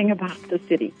anything about the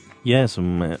city. Yes,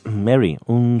 Mary,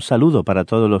 un saludo para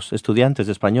todos los estudiantes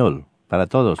de español. Para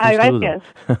todos, un saludo.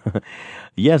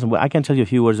 Yes, well, I can tell you a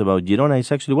few words about Girona.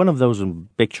 It's actually one of those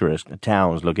picturesque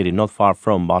towns located not far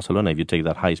from Barcelona. If you take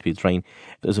that high-speed train,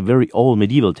 it's a very old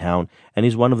medieval town, and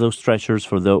it's one of those treasures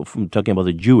from talking about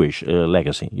the Jewish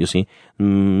legacy. You see,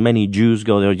 many Jews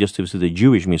go there just to visit the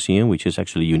Jewish Museum, which is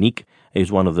actually unique. It's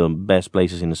one of the best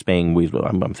places in Spain.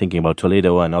 I'm thinking about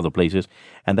Toledo and other places,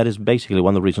 and that is basically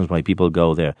one of the reasons why people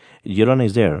go there. Girona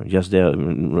is there, just there.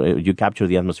 You capture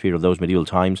the atmosphere of those medieval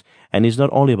times, and it's not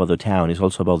only about the town, it's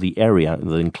also about the area,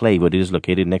 the enclave, where it is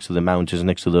located next to the mountains,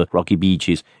 next to the rocky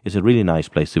beaches. It's a really nice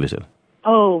place to visit.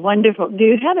 Oh, wonderful. Do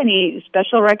you have any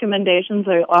special recommendations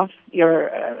or off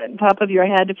your top of your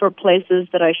head for places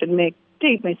that I should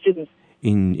take my students?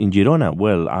 In Girona,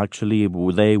 well, actually,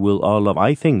 they will all love.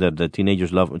 I think that the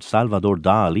teenagers love Salvador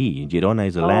Dali. Girona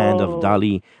is the land of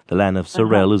Dali, the land of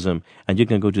surrealism, and you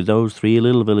can go to those 3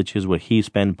 little villages where he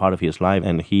spent part of his life,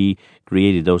 and he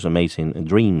created those amazing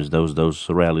dreams, those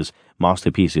surrealist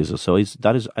masterpieces. So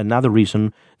that is another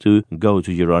reason to go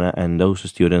to Girona, and those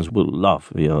students will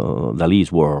love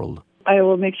Dali's world. I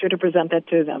will make sure to present that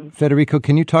to them. Federico,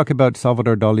 can you talk about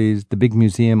Salvador Dali's, the big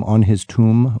museum on his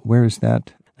tomb? Where is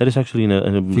that? That is actually in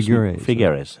Figueres.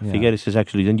 Figueres. Yeah. Figueres is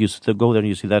actually, then you go there and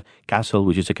you see that castle,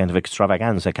 which is a kind of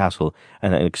extravaganza castle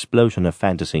and an explosion of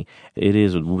fantasy. It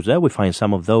is, there we find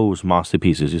some of those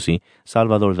masterpieces, you see.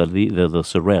 Salvador Dali, the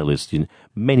surrealist.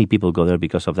 Many people go there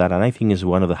because of that, and I think it's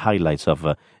one of the highlights of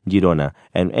Girona.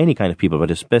 And any kind of people,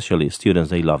 but especially students,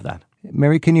 they love that.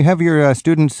 Mary, can you have your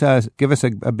students give us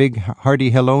a big hearty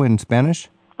hello in Spanish?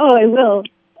 Oh, I will.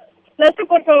 Letra,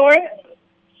 por favor.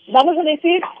 Vamos a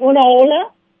decir una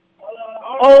hola.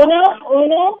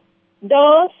 Uno,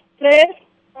 dos, tres.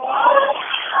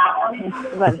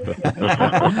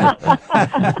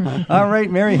 All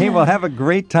right, Mary. Hey, well, have a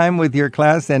great time with your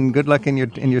class, and good luck in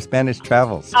your Spanish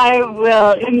travels. I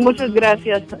will. Muchas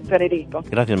gracias, Federico.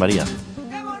 Gracias, María.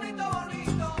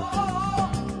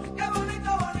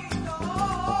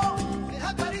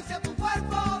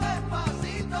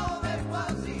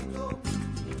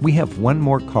 We have one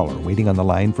more caller waiting on the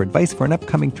line for advice for an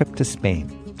upcoming trip to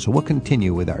Spain. So we'll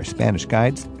continue with our Spanish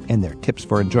guides and their tips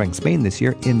for enjoying Spain this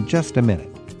year in just a minute.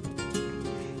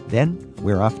 Then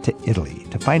we're off to Italy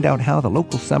to find out how the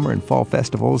local summer and fall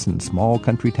festivals in small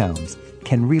country towns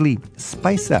can really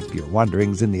spice up your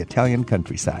wanderings in the Italian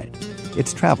countryside.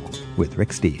 It's Travel with Rick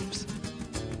Steves.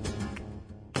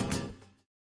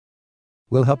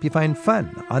 We'll help you find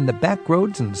fun on the back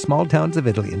roads and small towns of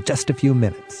Italy in just a few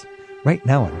minutes. Right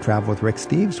now on Travel with Rick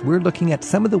Steves, we're looking at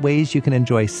some of the ways you can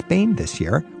enjoy Spain this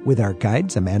year with our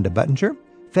guides Amanda Buttinger,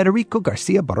 Federico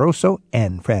Garcia Barroso,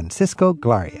 and Francisco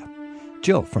Glaria.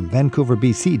 Jill from Vancouver,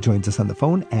 BC joins us on the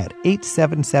phone at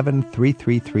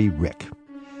 877-333-RICK.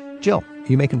 Jill, are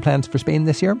you making plans for Spain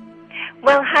this year?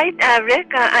 Well, hi,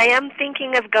 Rick. I am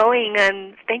thinking of going,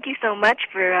 and thank you so much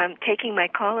for taking my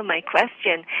call and my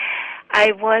question.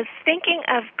 I was thinking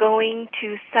of going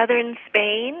to southern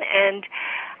Spain, and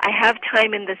I have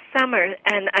time in the summer,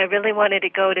 and I really wanted to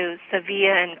go to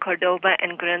Sevilla and Cordoba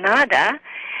and Granada.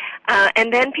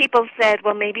 And then people said,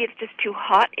 well, maybe it's just too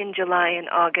hot in July and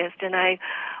August, and I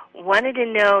wanted to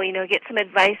know, get some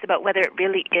advice about whether it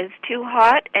really is too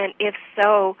hot, and if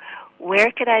so,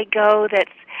 where could I go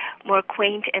that's more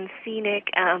quaint and scenic,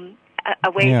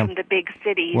 away from the big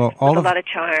cities with a lot of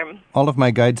charm. All of my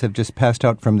guides have just passed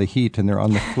out from the heat, and they're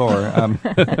on the floor.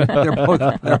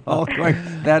 They're all going,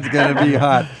 that's going to be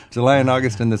hot. July and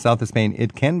August in the south of Spain.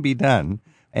 It can be done,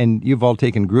 and you've all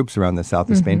taken groups around the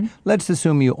south of Spain. Let's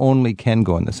assume you only can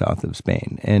go in the south of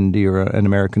Spain, and you're an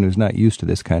American who's not used to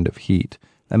this kind of heat.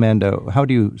 Amanda, how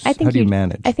do you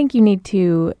manage? I think you need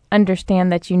to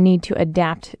understand that you need to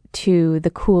adapt to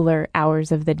the cooler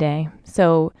hours of the day.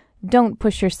 So don't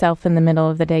push yourself in the middle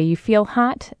of the day. You feel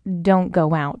hot, don't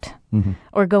go out.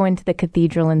 Or go into the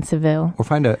cathedral in Seville. Or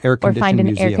find an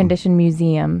air-conditioned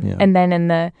museum. Yeah. And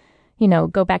then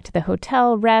go back to the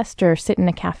hotel, rest, or sit in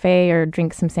a cafe or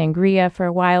drink some sangria for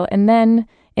a while. And then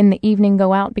in the evening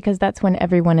go out, because that's when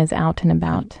everyone is out and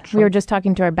about. Sure. We were just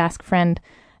talking to our Basque friend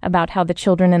about how the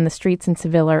children in the streets in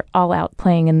Seville are all out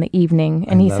playing in the evening.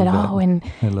 And he said,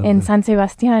 in San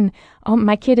Sebastian,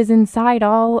 my kid is inside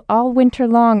all winter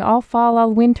long, all fall,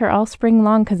 all winter, all spring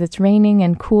long, because it's raining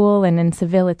and cool. And in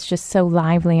Seville, it's just so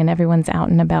lively and everyone's out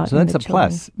and about. So that's a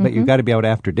plus, but you've got to be out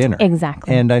after dinner.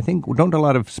 Exactly. And I think, don't a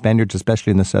lot of Spaniards, especially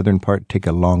in the southern part, take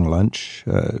a long lunch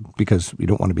because you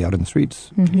don't want to be out in the streets?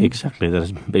 Exactly.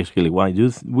 That's basically why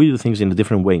we do things in a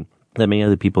different way than many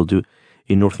other people do.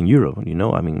 in Northern Europe.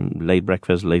 I mean, late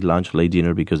breakfast, late lunch, late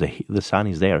dinner, because the sun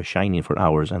is there shining for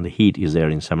hours and the heat is there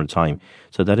in summertime.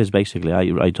 So that is basically,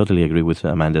 I totally agree with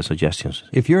Amanda's suggestions.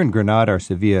 If you're in Granada or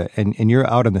Sevilla and you're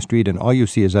out on the street and all you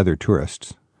see is other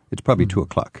tourists, it's probably 2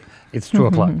 o'clock. It's 2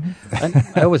 o'clock. And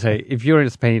I always say, if you're in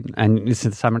Spain and it's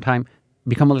in the summertime,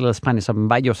 become a little Spanish and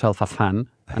buy yourself a fan,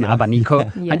 an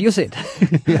abanico, and use it.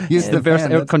 Use the best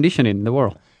fan. air conditioning in the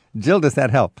world. Jill, does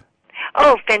that help?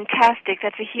 Oh, fantastic.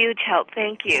 That's a huge help.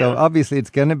 Thank you. So obviously it's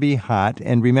going to be hot.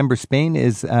 And remember, Spain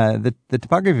is, the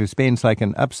topography of Spain is like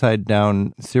an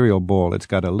upside-down cereal bowl. It's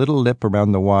got a little lip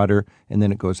around the water, and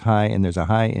then it goes high, and there's a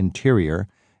high interior.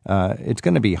 It's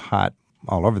going to be hot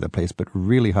all over the place, but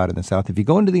really hot in the south. If you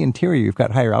go into the interior, you've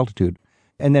got higher altitude.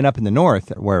 And then up in the north,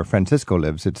 where Francisco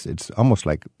lives, it's almost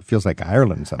like, feels like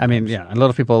Ireland sometimes. I mean, a lot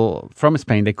of people from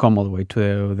Spain, they come all the way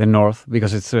to the north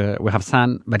because it's we have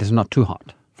sun, but it's not too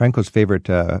hot. Franco's favorite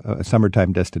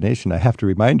summertime destination, I have to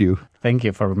remind you. Thank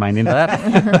you for reminding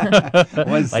that.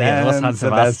 was San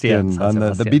Sebastian, on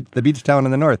the beach town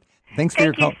in the north. Thanks for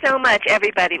your call. Thank you so much,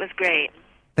 everybody. It was great.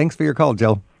 Thanks for your call,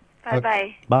 Jill.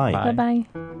 Bye-bye. Bye. Bye-bye.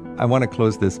 I want to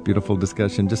close this beautiful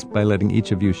discussion just by letting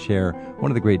each of you share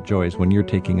one of the great joys when you're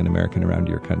taking an American around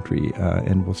your country.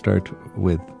 And we'll start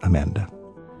with Amanda.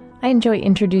 I enjoy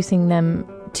introducing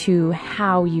them to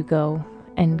how you go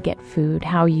and get food,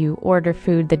 how you order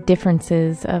food, the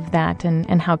differences of that,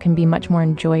 and how it can be much more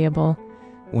enjoyable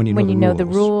when you know the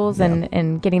rules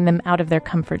and getting them out of their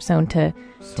comfort zone to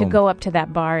go up to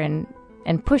that bar and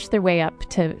push their way up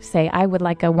to say, I would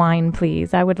like a wine,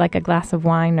 please. I would like a glass of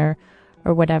wine or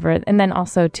whatever. And then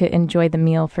also to enjoy the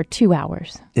meal for 2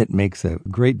 hours. It makes a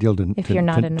great deal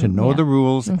to know the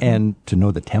rules and to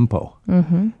know the tempo.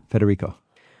 Mm-hmm. Federico.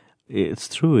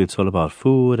 It's true. It's all about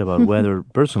food, about weather.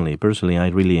 Personally, I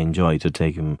really enjoy to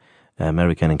take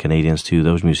American and Canadians to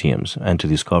those museums and to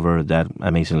discover that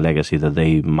amazing legacy that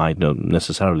they might not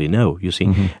necessarily know, you see.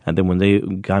 Mm-hmm. And then when they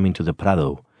come into the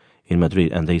Prado in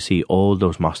Madrid and they see all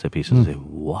those masterpieces, they say,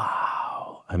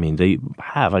 wow. I mean, they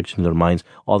have actually in their minds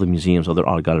all the museums, other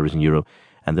art galleries in Europe,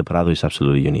 and the Prado is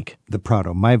absolutely unique. The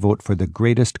Prado, my vote for the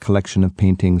greatest collection of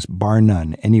paintings, bar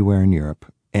none, anywhere in Europe.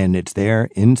 And it's there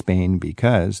in Spain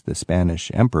because the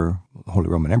Spanish emperor, Holy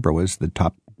Roman Emperor, was the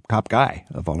top guy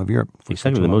of all of Europe.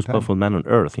 Exactly, the most powerful man on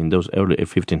earth in those early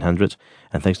 1500s.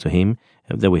 And thanks to him,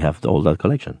 there we have all that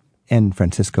collection. And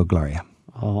Francisco Gloria.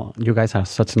 Oh, you guys are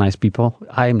such nice people.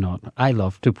 I'm not. I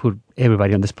love to put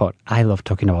everybody on the spot. I love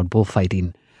talking about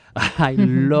bullfighting. I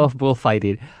love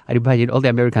bullfighting. I imagine all the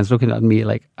Americans looking at me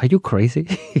like, are you crazy?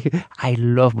 I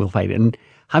love bullfighting. And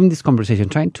having this conversation,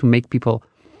 trying to make people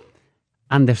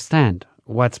understand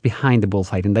what's behind the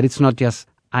bullfighting, that it's not just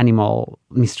animal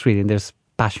mistreating. There's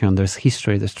passion, there's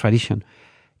history, there's tradition.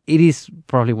 It is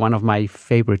probably one of my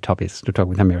favorite topics to talk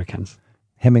with Americans.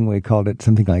 Hemingway called it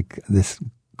something like this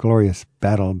glorious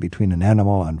battle between an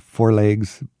animal on 4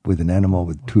 legs with an animal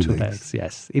with 2 legs.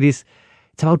 Yes, it is.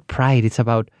 It's about pride.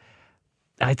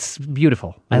 It's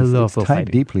beautiful. I love bullfighting. It's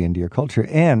tied deeply into your culture.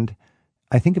 And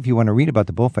I think if you want to read about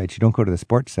the bullfights, you don't go to the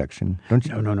sports section, don't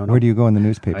you? No. Where do you go in the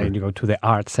newspaper? You go to the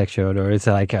art section, or it's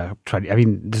like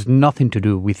there's nothing to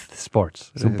do with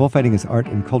sports. So bullfighting is art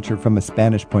and culture from a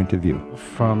Spanish point of view.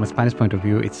 From a Spanish point of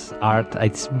view, it's art,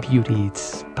 it's beauty,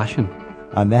 it's passion.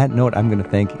 On that note, I'm going to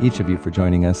thank each of you for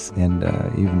joining us, and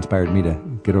you've inspired me to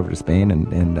get over to Spain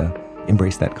and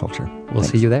embrace that culture. We'll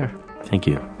see you there. Thank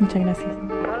you. Muchas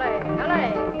gracias.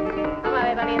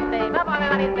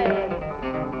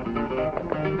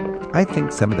 I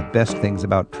think some of the best things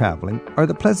about traveling are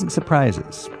the pleasant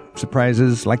surprises.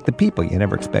 Surprises like the people you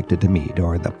never expected to meet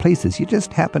or the places you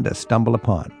just happen to stumble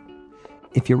upon.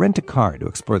 If you rent a car to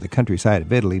explore the countryside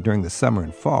of Italy during the summer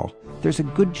and fall, there's a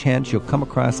good chance you'll come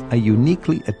across a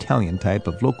uniquely Italian type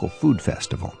of local food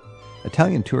festival.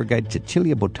 Italian tour guide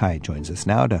Cecilia Bottai joins us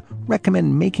now to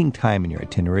recommend making time in your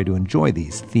itinerary to enjoy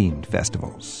these themed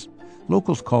festivals.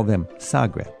 Locals call them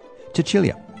sagre.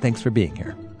 Cecilia, thanks for being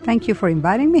here. Thank you for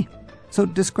inviting me. So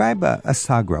describe a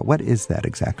sagra. What is that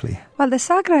exactly? Well, the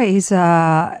sagra is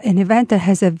an event that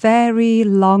has a very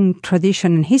long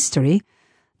tradition and history.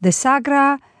 The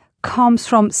sagra comes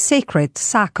from sacred,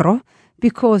 sacro,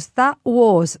 because that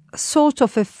was sort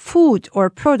of a food or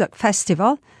product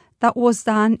festival that was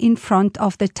done in front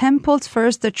of the temples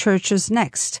first, the churches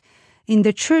next. In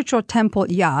the church or temple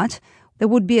yard, there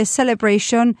would be a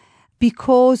celebration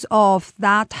because of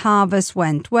that harvest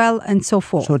went well and so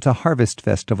forth. So it's a harvest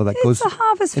festival that goes... It's a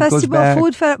harvest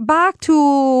festival, back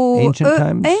to... Ancient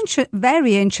times?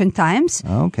 Very ancient times.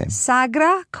 Okay.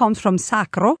 Sagra comes from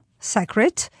sacro,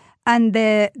 sacred, and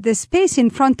the space in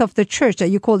front of the church that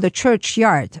you call the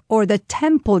churchyard or the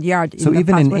temple yard. So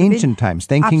even in ancient times,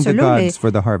 thanking the gods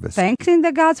for the harvest. Thanking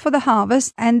the gods for the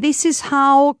harvest. And this is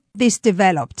how this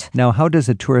developed. Now, how does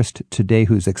a tourist today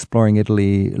who's exploring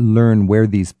Italy learn where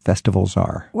these festivals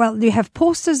are? Well, you have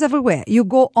posters everywhere. You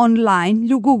go online,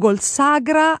 you Google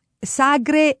Sagre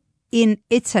in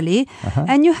Italy,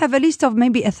 and you have a list of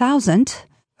maybe 1,000.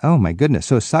 Oh, my goodness.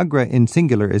 So Sagra in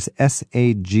singular is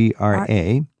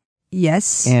Sagra.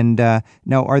 Yes. And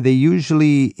now, are they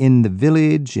usually in the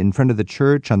village, in front of the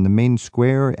church, on the main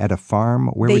square, at a farm?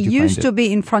 Where would you find it? They used to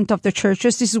be in front of the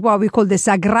churches. This is what we call the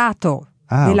Sagrato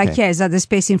della Chiesa, the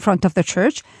space in front of the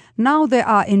church. Now they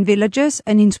are in villages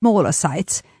and in smaller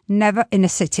sites, never in a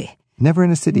city. Never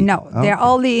in a city? No, they're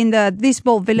only in these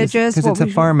small villages. Because it's a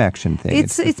farm action thing.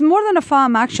 It's more than a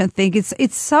farm action thing.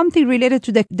 It's something related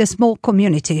to the small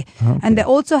community. Okay. And they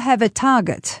also have a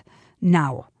target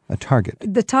now. A target?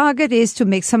 The target is to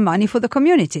make some money for the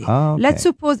community. Oh, okay. Let's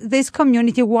suppose this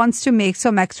community wants to make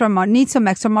some extra money, needs some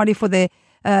extra money for the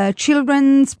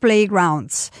children's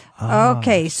playgrounds.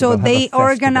 Okay, so they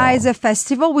organize a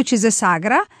festival, which is a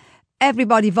Sagra.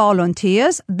 Everybody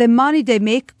volunteers. The money they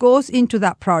make goes into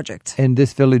that project. And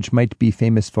this village might be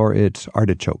famous for its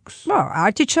artichokes. Well,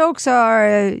 artichokes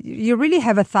are, you really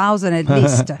have 1,000 at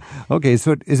least. Okay,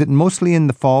 so is it mostly in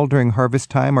the fall during harvest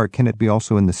time, or can it be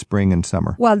also in the spring and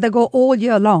summer? Well, they go all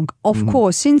year long. Of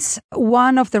course, since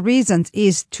one of the reasons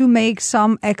is to make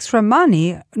some extra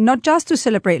money, not just to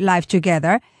celebrate life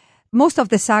together. Most of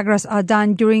the sagras are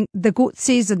done during the good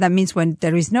season. That means when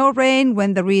there is no rain,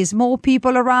 when there is more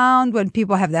people around, when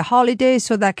people have their holidays,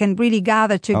 so that can really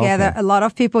gather together a lot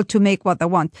of people to make what they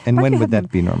want. And when would that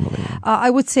be normally? I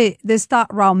would say they start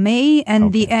around May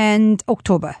and the end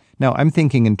October. Now, I'm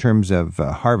thinking in terms of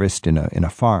harvest in a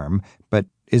farm, but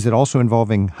is it also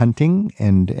involving hunting?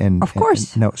 And of course.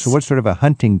 So what sort of a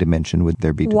hunting dimension would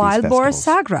there be to Wild these boar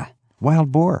festivals? sagra.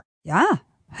 Wild boar? Yeah.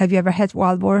 Have you ever had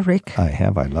wild boar, Rick? I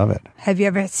have. I love it. Have you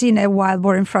ever seen a wild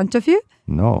boar in front of you?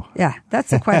 No. Yeah,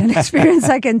 that's quite an experience,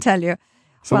 I can tell you.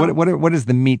 So what is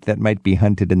the meat that might be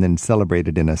hunted and then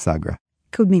celebrated in a sagra?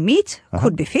 Could be meat,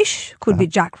 could be fish, could be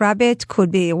jackrabbit,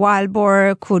 could be wild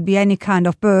boar, could be any kind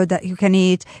of bird that you can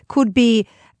eat, could be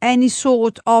any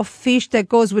sort of fish that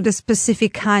goes with a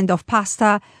specific kind of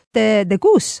pasta. The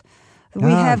goose.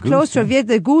 We have close to Viet,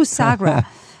 the goose sagra.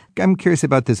 I'm curious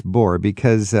about this boar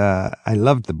because I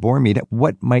loved the boar meat.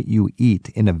 What might you eat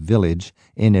in a village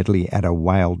in Italy at a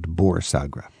wild boar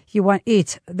sagra? You want to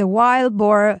eat the wild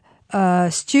boar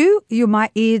stew. You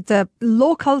might eat the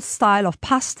local style of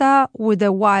pasta with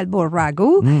the wild boar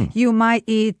ragu. You might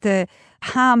eat the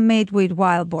ham made with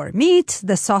wild boar meat,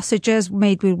 the sausages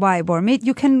made with wild boar meat.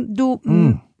 You can do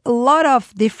a lot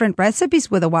of different recipes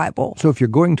with a wild boar. So if you're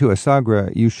going to a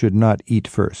sagra, you should not eat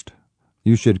first.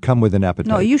 You should come with an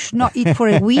appetite. No, you should not eat for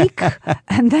a week,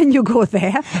 and then you go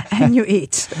there and you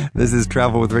eat. This is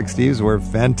Travel with Rick Steves. We're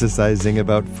fantasizing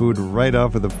about food right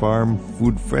off of the farm,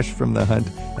 food fresh from the hunt,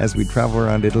 as we travel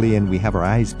around Italy, and we have our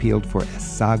eyes peeled for a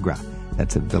sagra.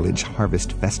 That's a village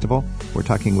harvest festival. We're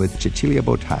talking with Cecilia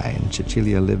Botai, and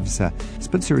Cecilia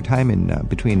splits her time in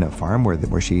between a farm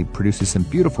where she produces some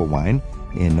beautiful wine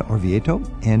in Orvieto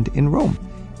and in Rome.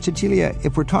 Cecilia,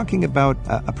 if we're talking about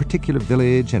a particular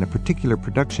village and a particular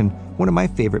production, one of my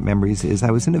favorite memories is I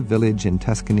was in a village in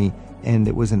Tuscany and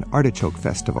it was an artichoke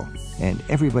festival. And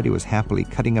everybody was happily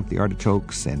cutting up the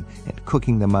artichokes and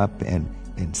cooking them up and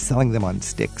selling them on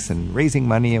sticks and raising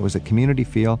money. It was a community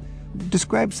feel.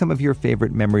 Describe some of your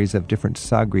favorite memories of different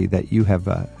sagri that you have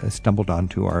stumbled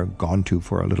onto or gone to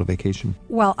for a little vacation.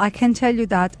 Well, I can tell you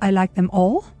that I like them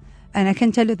all. And I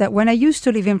can tell you that when I used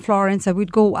to live in Florence, I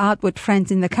would go out with friends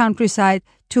in the countryside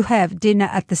to have dinner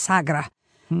at the Sagra.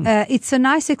 It's a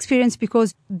nice experience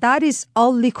because that is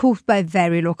only cooked by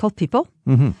very local people.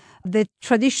 The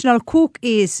traditional cook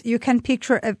is, you can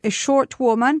picture a short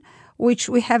woman, which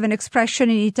we have an expression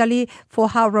in Italy for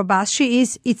how robust she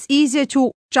is. It's easier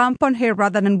to jump on her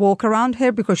rather than walk around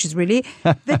her because she's really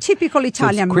the typical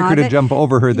Italian so it's quicker mother. to jump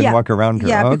over her than walk around her.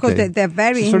 Yeah, because they're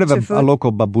very sort into of food. a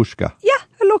local babushka. Yeah,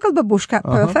 a local babushka,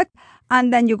 perfect.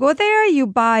 And then you go there, you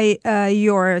buy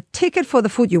your ticket for the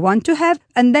food you want to have,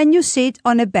 and then you sit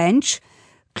on a bench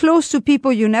close to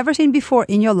people you've never seen before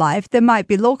in your life. There might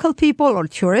be local people or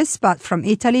tourists, but from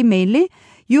Italy mainly.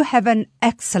 You have an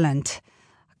excellent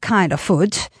kind of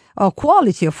food, or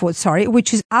quality of food,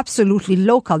 which is absolutely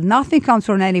local. Nothing comes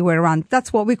from anywhere around.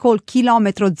 That's what we call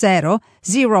chilometro zero,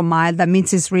 0 mile. That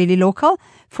means it's really local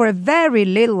for a very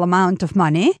little amount of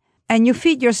money. And you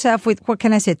feed yourself with,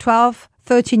 12,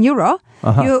 13 euro.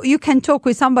 You can talk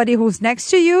with somebody who's next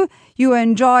to you. You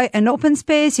enjoy an open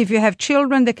space. If you have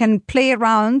children, they can play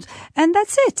around, and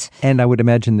that's it. And I would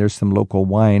imagine there's some local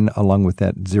wine along with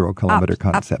that 0 kilometer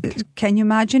concept. Can you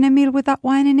imagine a meal with that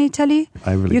wine in Italy?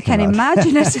 I really You can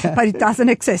imagine it, but it doesn't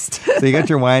exist. So you got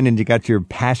your wine and you got your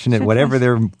passionate, whatever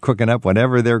they're cooking up,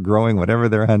 whatever they're growing, whatever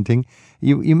they're hunting.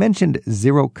 You mentioned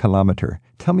 0 kilometer.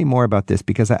 Tell me more about this,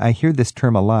 because I hear this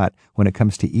term a lot when it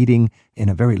comes to eating in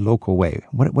a very local way.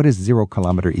 What is 0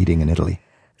 kilometer eating in Italy?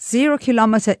 0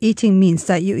 kilometer eating means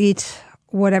that you eat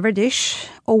whatever dish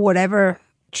or whatever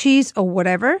cheese or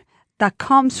whatever that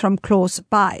comes from close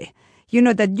by. You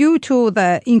know that due to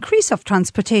the increase of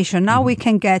transportation, now we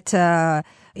can get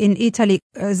in Italy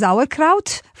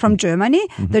sauerkraut from Germany.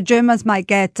 The Germans might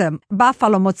get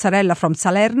buffalo mozzarella from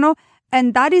Salerno,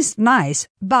 and that is nice.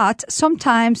 But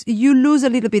sometimes you lose a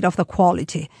little bit of the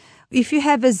quality. If you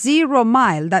have a 0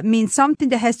 mile, that means something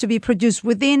that has to be produced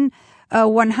within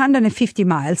 150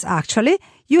 miles, actually,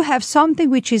 you have something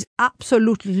which is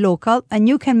absolutely local, and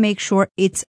you can make sure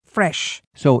it's fresh.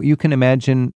 So you can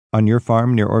imagine on your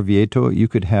farm near Orvieto, you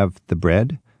could have the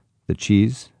bread, the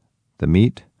cheese, the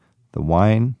meat, the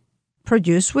wine.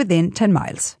 Produced within 10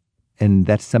 miles. And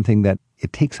that's something that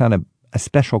it takes on a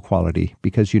special quality,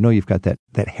 because you know you've got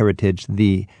that heritage,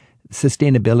 the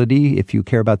sustainability, if you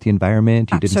care about the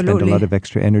environment, you didn't spend a lot of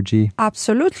extra energy.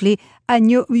 Absolutely. And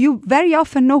you very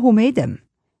often know who made them.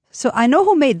 So I know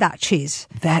who made that cheese.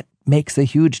 That makes a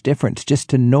huge difference, just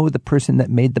to know the person that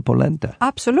made the polenta.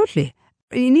 Absolutely.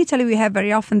 In Italy, we have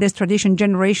very often this tradition,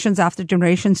 generations after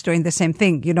generations doing the same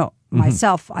thing. You know,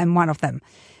 myself, I'm one of them.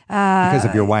 Because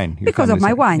of your wine. Because of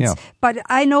my wines. Yeah. But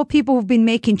I know people who've been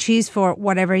making cheese for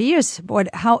whatever years,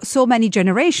 so many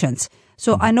generations.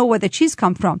 So I know where the cheese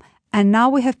comes from. And now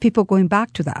we have people going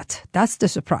back to that. That's the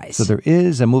surprise. So there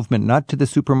is a movement not to the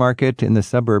supermarket in the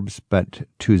suburbs, but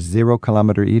to 0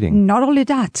 kilometer eating. Not only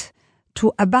that,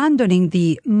 to abandoning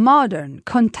the modern,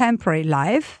 contemporary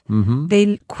life.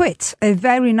 They quit a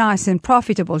very nice and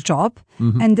profitable job,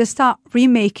 and they start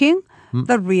remaking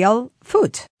the real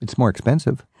food. It's more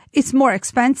expensive. It's more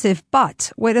expensive,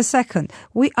 but wait a second.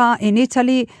 We are in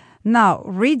Italy now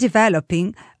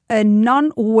redeveloping a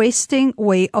non-wasting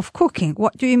way of cooking.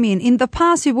 What do you mean? In the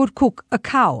past, you would cook a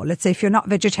cow. Let's say if you're not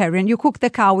vegetarian, you cook the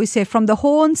cow, we say, from the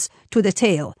horns to the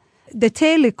tail. The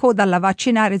tail, coda alla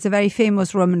vaccinare, is a very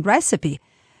famous Roman recipe.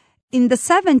 In the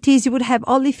 70s, you would have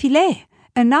only filet.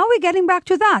 And now we're getting back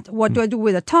to that. What do I do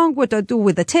with the tongue? What do I do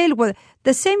with the tail? Well,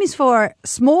 the same is for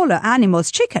smaller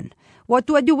animals, chicken. What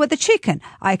do I do with the chicken?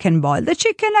 I can boil the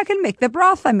chicken, I can make the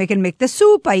broth, I can make the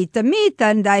soup, I eat the meat,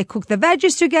 and I cook the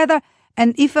veggies together.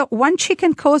 And if one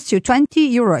chicken costs you 20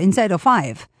 euro instead of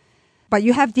 5, but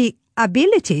you have the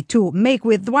ability to make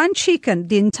with one chicken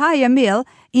the entire meal,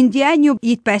 in the end you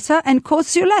eat better and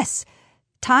costs you less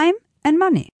time and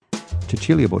money.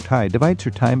 Cecilia Bottai divides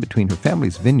her time between her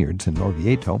family's vineyards in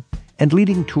Orvieto and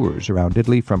leading tours around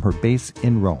Italy from her base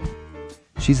in Rome.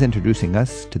 She's introducing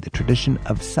us to the tradition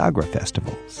of Sagra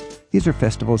festivals. These are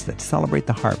festivals that celebrate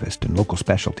the harvest and local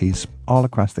specialties all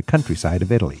across the countryside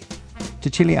of Italy.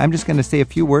 Cecilia, I'm just going to say a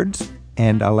few words,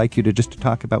 and I'd like you to just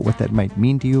talk about what that might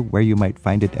mean to you, where you might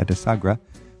find it at a Sagra.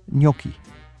 Gnocchi.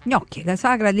 Gnocchi. The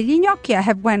Sagra degli Gnocchi, I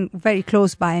have one very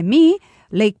close by me,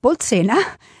 Lake Bolsena,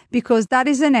 because that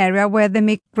is an area where they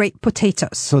make great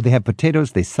potatoes. So they have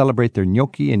potatoes, they celebrate their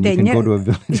gnocchi, and you can go to a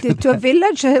village. To a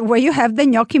village where you have the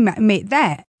gnocchi made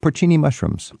there. Porcini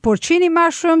mushrooms. Porcini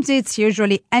mushrooms, it's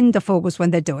usually end of August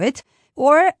when they do it,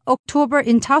 or October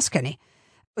in Tuscany,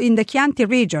 in the Chianti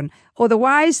region.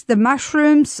 Otherwise, the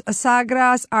mushrooms,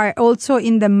 sagras, are also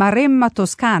in the Maremma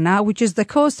Toscana, which is the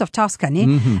coast of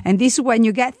Tuscany. And this is when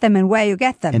you get them and where you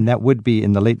get them. And that would be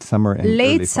in the late summer and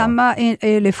late summer and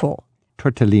early fall.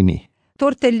 Tortellini.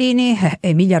 Tortellini,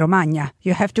 Emilia-Romagna.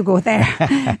 You have to go there.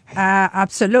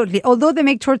 Absolutely. Although they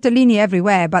make tortellini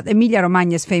everywhere, but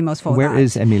Emilia-Romagna is famous for that. Where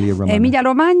is Emilia-Romagna?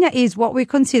 Emilia-Romagna is what we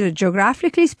consider,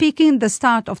 geographically speaking, the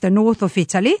start of the north of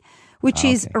Italy, which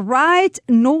is right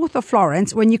north of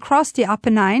Florence. When you cross the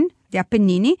Apennine, the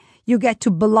Appennini, you get to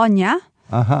Bologna.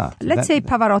 Let's say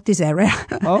Pavarotti's area.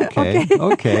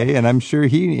 Okay. And I'm sure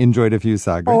he enjoyed a few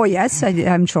sagre. Oh, yes,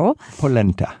 I'm sure.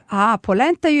 Polenta.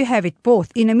 Polenta, you have it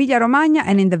both in Emilia-Romagna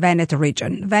and in the Veneto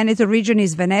region. Veneto region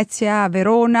is Venezia,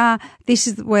 Verona. This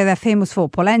is where they're famous for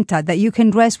polenta, that you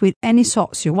can dress with any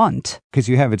sauce you want. Because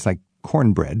it's like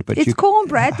cornbread. But it's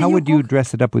cornbread. How would you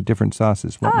dress it up with different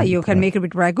sauces? You can make it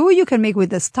with ragu. You can make it with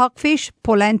the stockfish,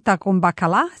 polenta con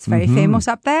baccalà. It's very famous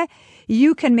up there.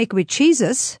 You can make it with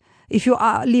cheeses. If you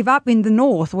live up in the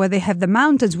north where they have the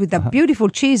mountains with the beautiful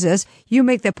cheeses, you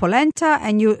make the polenta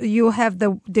and you have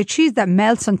the cheese that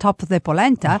melts on top of the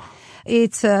polenta.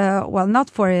 It's, not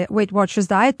for a Weight Watchers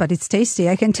diet, but it's tasty,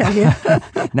 I can tell you.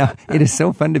 Now, it is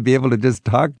so fun to be able to just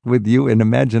talk with you and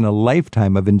imagine a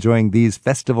lifetime of enjoying these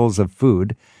festivals of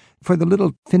food. For the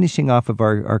little finishing off of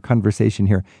our conversation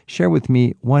here, share with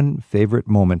me one favorite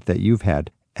moment that you've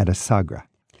had at a sagra.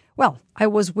 Well, I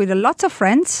was with a lot of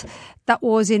friends. That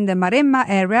was in the Maremma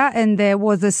area, and there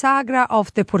was the sagra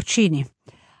of the porcini.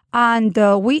 And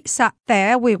we sat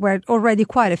there. We were already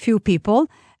quite a few people.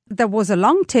 There was a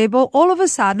long table. All of a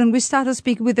sudden, we started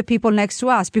speaking with the people next to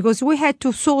us because we had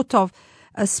to sort of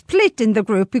split in the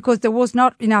group because there was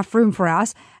not enough room for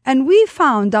us. And we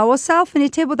found ourselves in a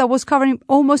table that was covering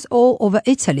almost all over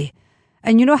Italy.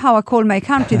 And you know how I call my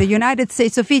country, the United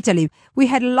States of Italy. We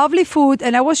had lovely food,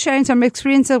 and I was sharing some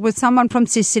experiences with someone from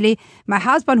Sicily. My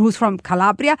husband, who's from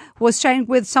Calabria, was sharing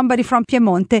with somebody from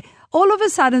Piemonte. All of a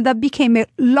sudden, that became a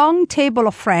long table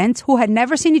of friends who had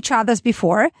never seen each other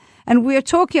before. And we are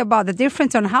talking about the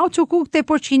difference on how to cook the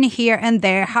porcini here and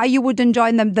there, how you would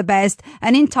enjoy them the best.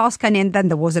 And in Tuscany, and then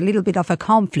there was a little bit of a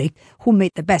conflict, who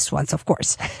made the best ones, of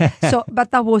course. But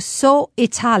that was so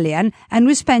Italian. And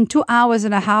we spent 2 hours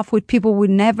and a half with people we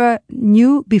never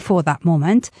knew before that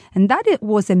moment. And that it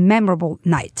was a memorable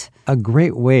night. A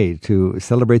great way to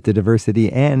celebrate the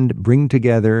diversity and bring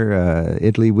together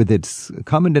Italy with its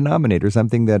common denominator,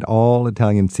 something that all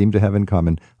Italians seem to have in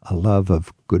common, a love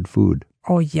of good food.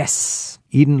 Oh, yes.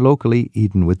 Eden locally,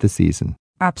 Eden with the season.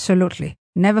 Absolutely.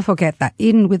 Never forget that.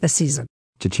 Eden with the season.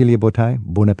 Cecilia Botai,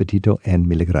 buon appetito and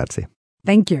mille grazie.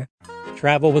 Thank you.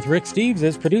 Travel with Rick Steves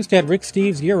is produced at Rick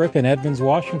Steves Europe in Edmonds,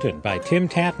 Washington by Tim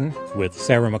Tatton with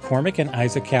Sarah McCormick and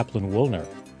Isaac Kaplan-Woolner.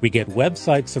 We get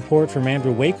website support from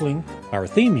Andrew Wakeling. Our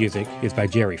theme music is by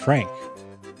Jerry Frank.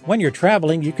 When you're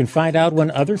traveling, you can find out when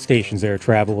other stations air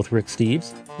Travel with Rick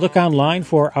Steves. Look online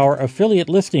for our affiliate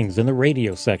listings in the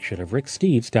radio section of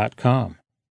ricksteves.com.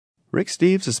 Rick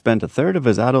Steves has spent a third of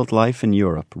his adult life in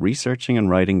Europe researching and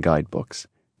writing guidebooks.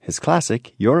 His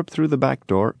classic, Europe Through the Back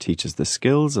Door, teaches the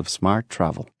skills of smart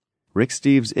travel. Rick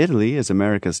Steves Italy is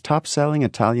America's top-selling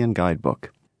Italian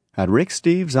guidebook. At Rick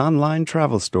Steves' online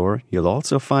travel store, you'll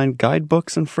also find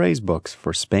guidebooks and phrasebooks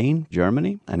for Spain,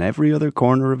 Germany, and every other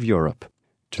corner of Europe.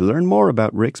 To learn more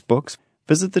about Rick's books,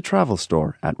 visit the travel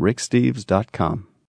store at ricksteves.com.